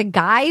Europe. There's a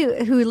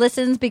guy who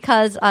listens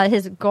because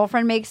his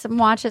girlfriend makes him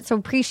watch it. So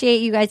appreciate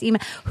you guys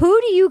email.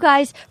 Who do you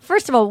guys,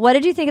 first of all, what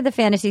did you think of the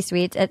fantasy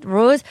suites at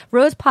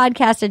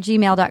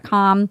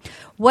rosepodcast@gmail.com?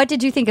 What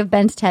did you think of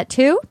Ben's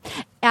tattoo?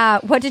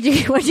 What did you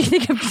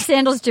think of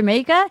Sandals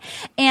Jamaica?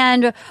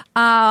 And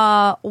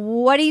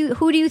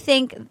who do you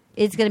think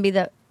is going to be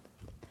the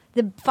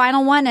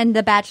final one and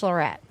the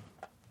Bachelorette?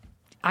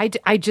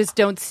 I just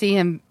don't see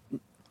him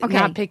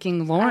not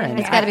picking Lauren.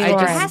 It's got to be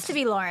Lauren. It has to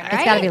be Lauren, right?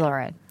 It's got to be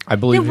Lauren. I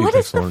believe then he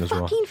picks Lauren as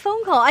well. What is the fucking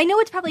phone call? I know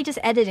it's probably just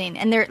editing,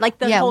 and they're like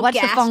the whole what's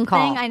the gasp phone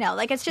call? thing. I know,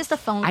 like it's just a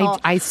phone call.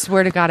 I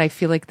swear to God, I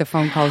feel like the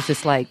phone call is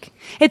just like,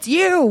 it's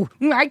you.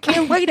 I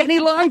can't wait any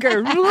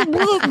longer.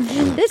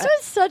 This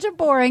was such a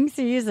boring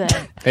season.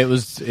 It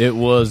was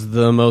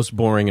the most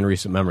boring in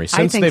recent memory.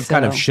 Since they've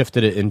kind of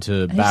shifted it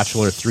into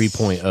Bachelor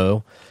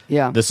 3.0.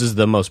 Yeah. This is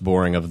the most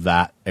boring of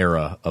that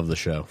era of the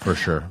show, for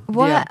sure.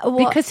 What? Yeah.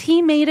 Because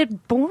he made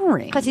it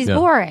boring. Because he's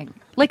boring.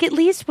 Like, at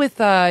least with,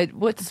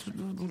 what's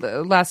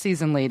last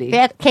season lady?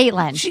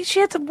 Caitlin. She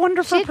had a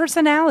wonderful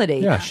personality.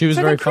 Yeah, she was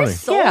very funny. Chris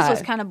Soules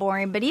was kind of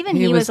boring, but even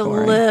he was a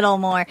little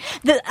more.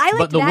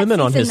 But the women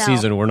on his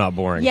season were not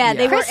boring. Yeah,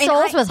 they Chris were.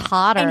 Soules was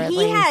hotter. And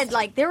he had,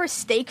 like, there were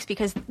stakes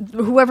because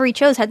whoever he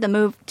chose had to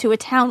move to a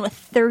town with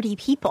 30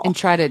 people. And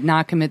try to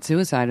not commit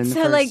suicide in the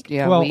first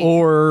week.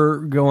 Or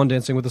go on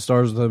Dancing with the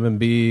Stars with them and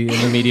be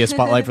in the media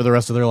spotlight for the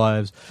rest of their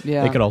lives.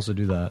 Yeah. They could also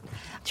do that.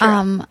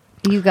 True.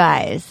 You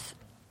guys.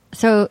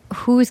 So,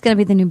 who's going to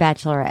be the new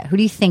Bachelorette? Who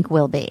do you think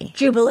will be?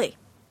 Jubilee.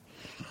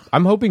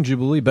 I'm hoping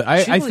Jubilee, but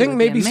I think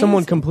maybe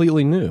someone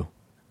completely new.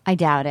 I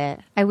doubt it.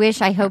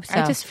 I hope so.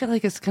 I just feel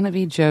like it's going to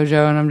be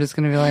JoJo, and I'm just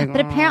going to be like... But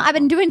apparently, I've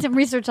been doing some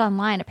research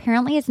online.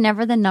 Apparently, it's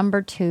never the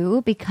number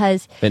 2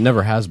 because... It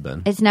never has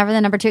been. It's never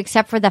the number 2,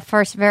 except for the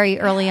first very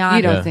early on.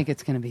 You don't think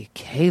it's going to be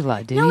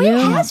Kayla, do you? No,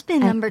 it has been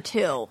number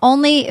 2.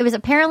 It was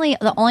apparently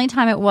the only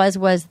time it was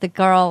the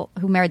girl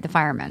who married the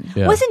fireman.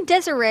 Yeah. Wasn't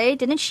Desiree,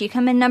 didn't she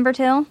come in number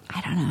 2?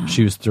 I don't know.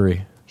 She was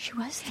 3. She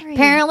was 3.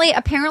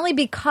 Apparently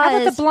because... How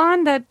about the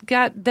blonde that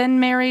got then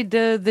married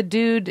the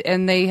dude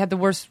and they had the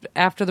worst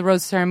after the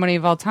rose ceremony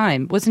of all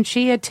time? Wasn't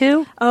she a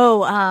 2?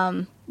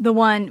 Oh, the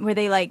one where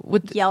they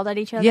yelled at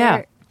each other?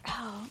 Yeah.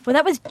 Oh, well,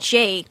 that was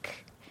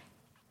Jake.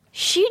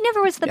 She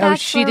never was the Bachelorette.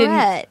 She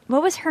didn't...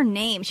 What was her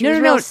name? She was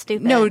real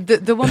stupid. No,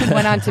 the woman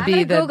went on to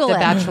be the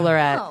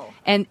Bachelorette. Oh.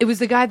 And it was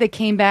the guy that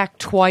came back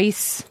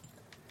twice.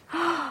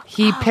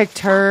 He picked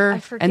her,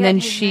 and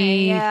then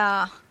she...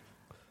 Yeah.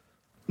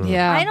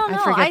 Yeah, I don't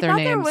know. I thought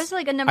names. there was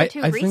a number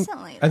 2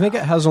 recently. I think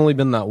it has only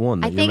been that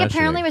one. I think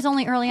apparently it was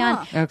only early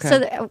on. Okay.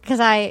 So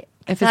because I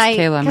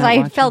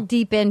fell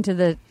deep into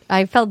this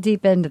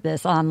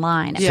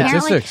online. Yeah.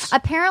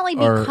 Apparently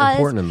because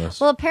important in this.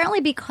 Well,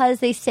 apparently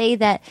because they say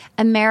that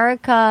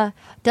America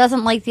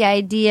doesn't like the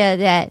idea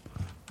that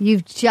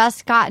you've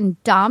just gotten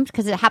dumped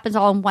because it happens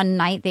all in one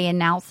night. They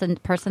announce the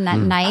person that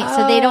night,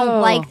 so they don't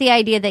like the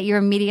idea that you're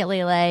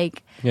immediately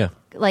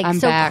I'm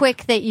so back.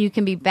 Quick that you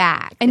can be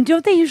back. And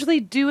don't they usually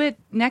do it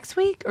next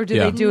week, or do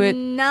they do it?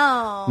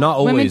 No, not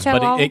always,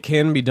 but it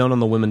can be done on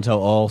the Women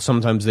Tell All.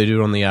 Sometimes they do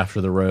it on the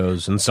After the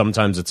Rose, and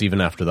sometimes it's even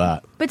after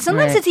that. But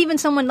sometimes it's even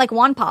someone like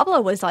Juan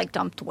Pablo was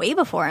dumped way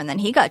before, and then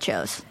he got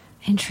chosen.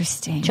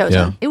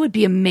 Chosen. It would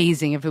be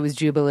amazing if it was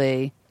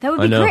Jubilee. That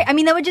would be great. I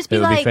mean, that would just be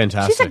be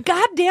fantastic. She's a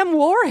goddamn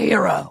war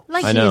hero.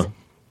 I know.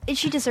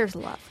 She deserves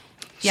love.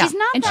 Yeah. She's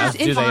not that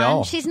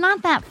fun. She's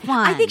not that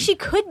fun. I think she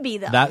could be,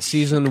 though. That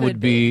season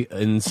would be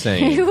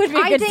insane. It would be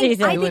a good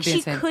season. I think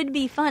she could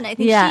be fun. I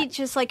think she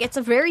just, it's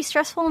a very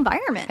stressful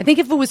environment. I think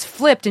if it was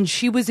flipped and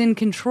she was in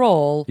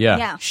control,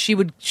 she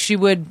would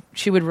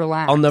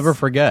relax. I'll never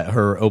forget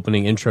her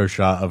opening intro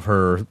shot of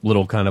her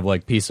little kind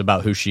of piece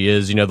about who she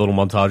is. You know, the little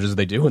montages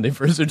they do when they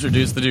first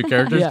introduce the new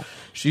characters?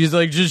 She's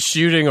just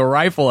shooting a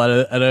rifle at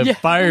a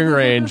firing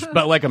range,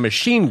 but like a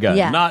machine gun,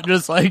 not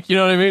just you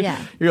know what I mean?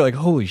 Yeah. You're like,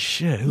 holy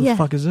shit, who the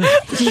fuck is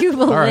this?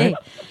 Jubilee. Right.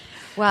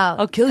 Wow.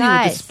 I'll kill you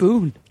with a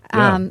spoon.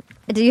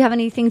 Do you have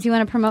any things you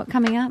want to promote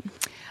coming up?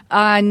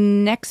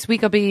 Next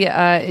week I'll be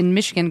in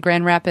Michigan,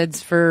 Grand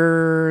Rapids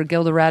for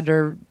Gilda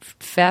Radler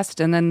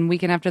Fest, and then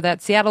weekend after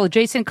that, Seattle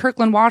adjacent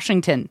Kirkland,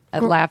 Washington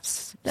at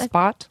Laughs.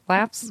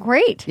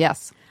 Great.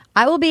 Yes.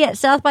 I will be at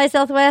South by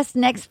Southwest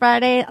next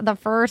Friday, the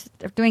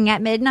 1st, doing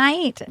at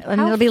midnight. And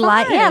it'll be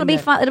live. Yeah, it'll be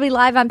fun. It'll be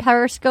live on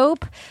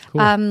Periscope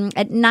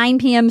at 9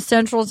 p.m.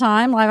 Central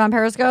Time, live on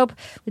Periscope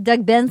with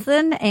Doug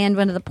Benson and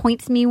one of the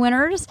Points Me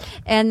winners.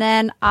 And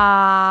then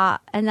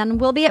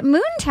we'll be at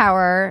Moon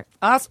Tower,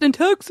 Austin,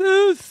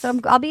 Texas. So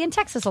I'll be in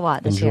Texas a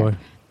lot this year.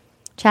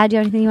 Chad, do you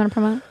have anything you want to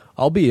promote?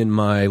 I'll be in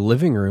my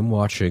living room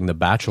watching The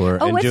Bachelor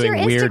and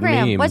doing weird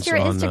memes. What's your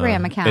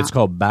Instagram account? It's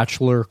called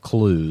Bachelor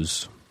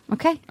Clues.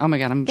 Okay. Oh my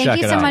God!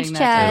 Thank you so much,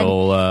 Chad.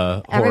 It'll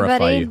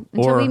everybody, you.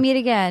 Until we meet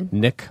again.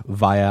 Nick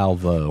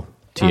Vialvo,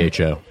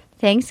 THO.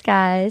 Thanks,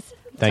 guys.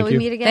 Thank Until you.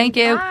 we meet again. Thank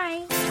you.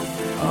 Bye.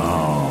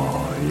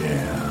 Oh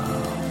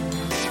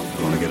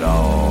yeah, gonna get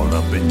all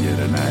up in you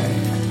tonight.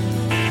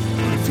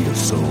 It feels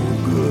so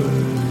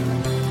good.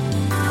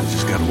 I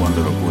just got one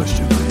little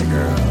question for you,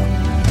 girl.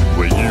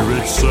 Will you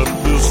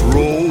accept this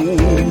rose?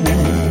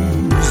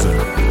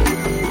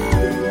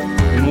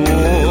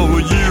 Oh,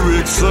 will you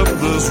accept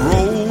this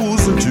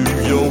rose into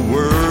your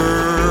world?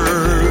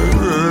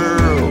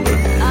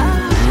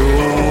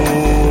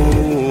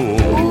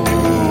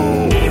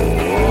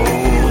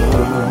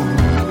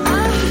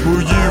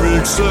 Will you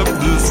accept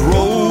this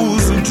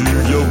rose into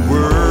your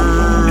world?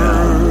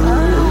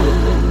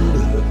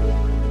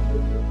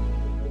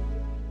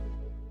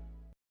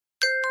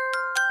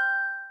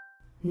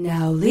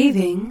 Now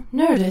leaving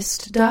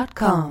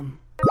Nerdist.com.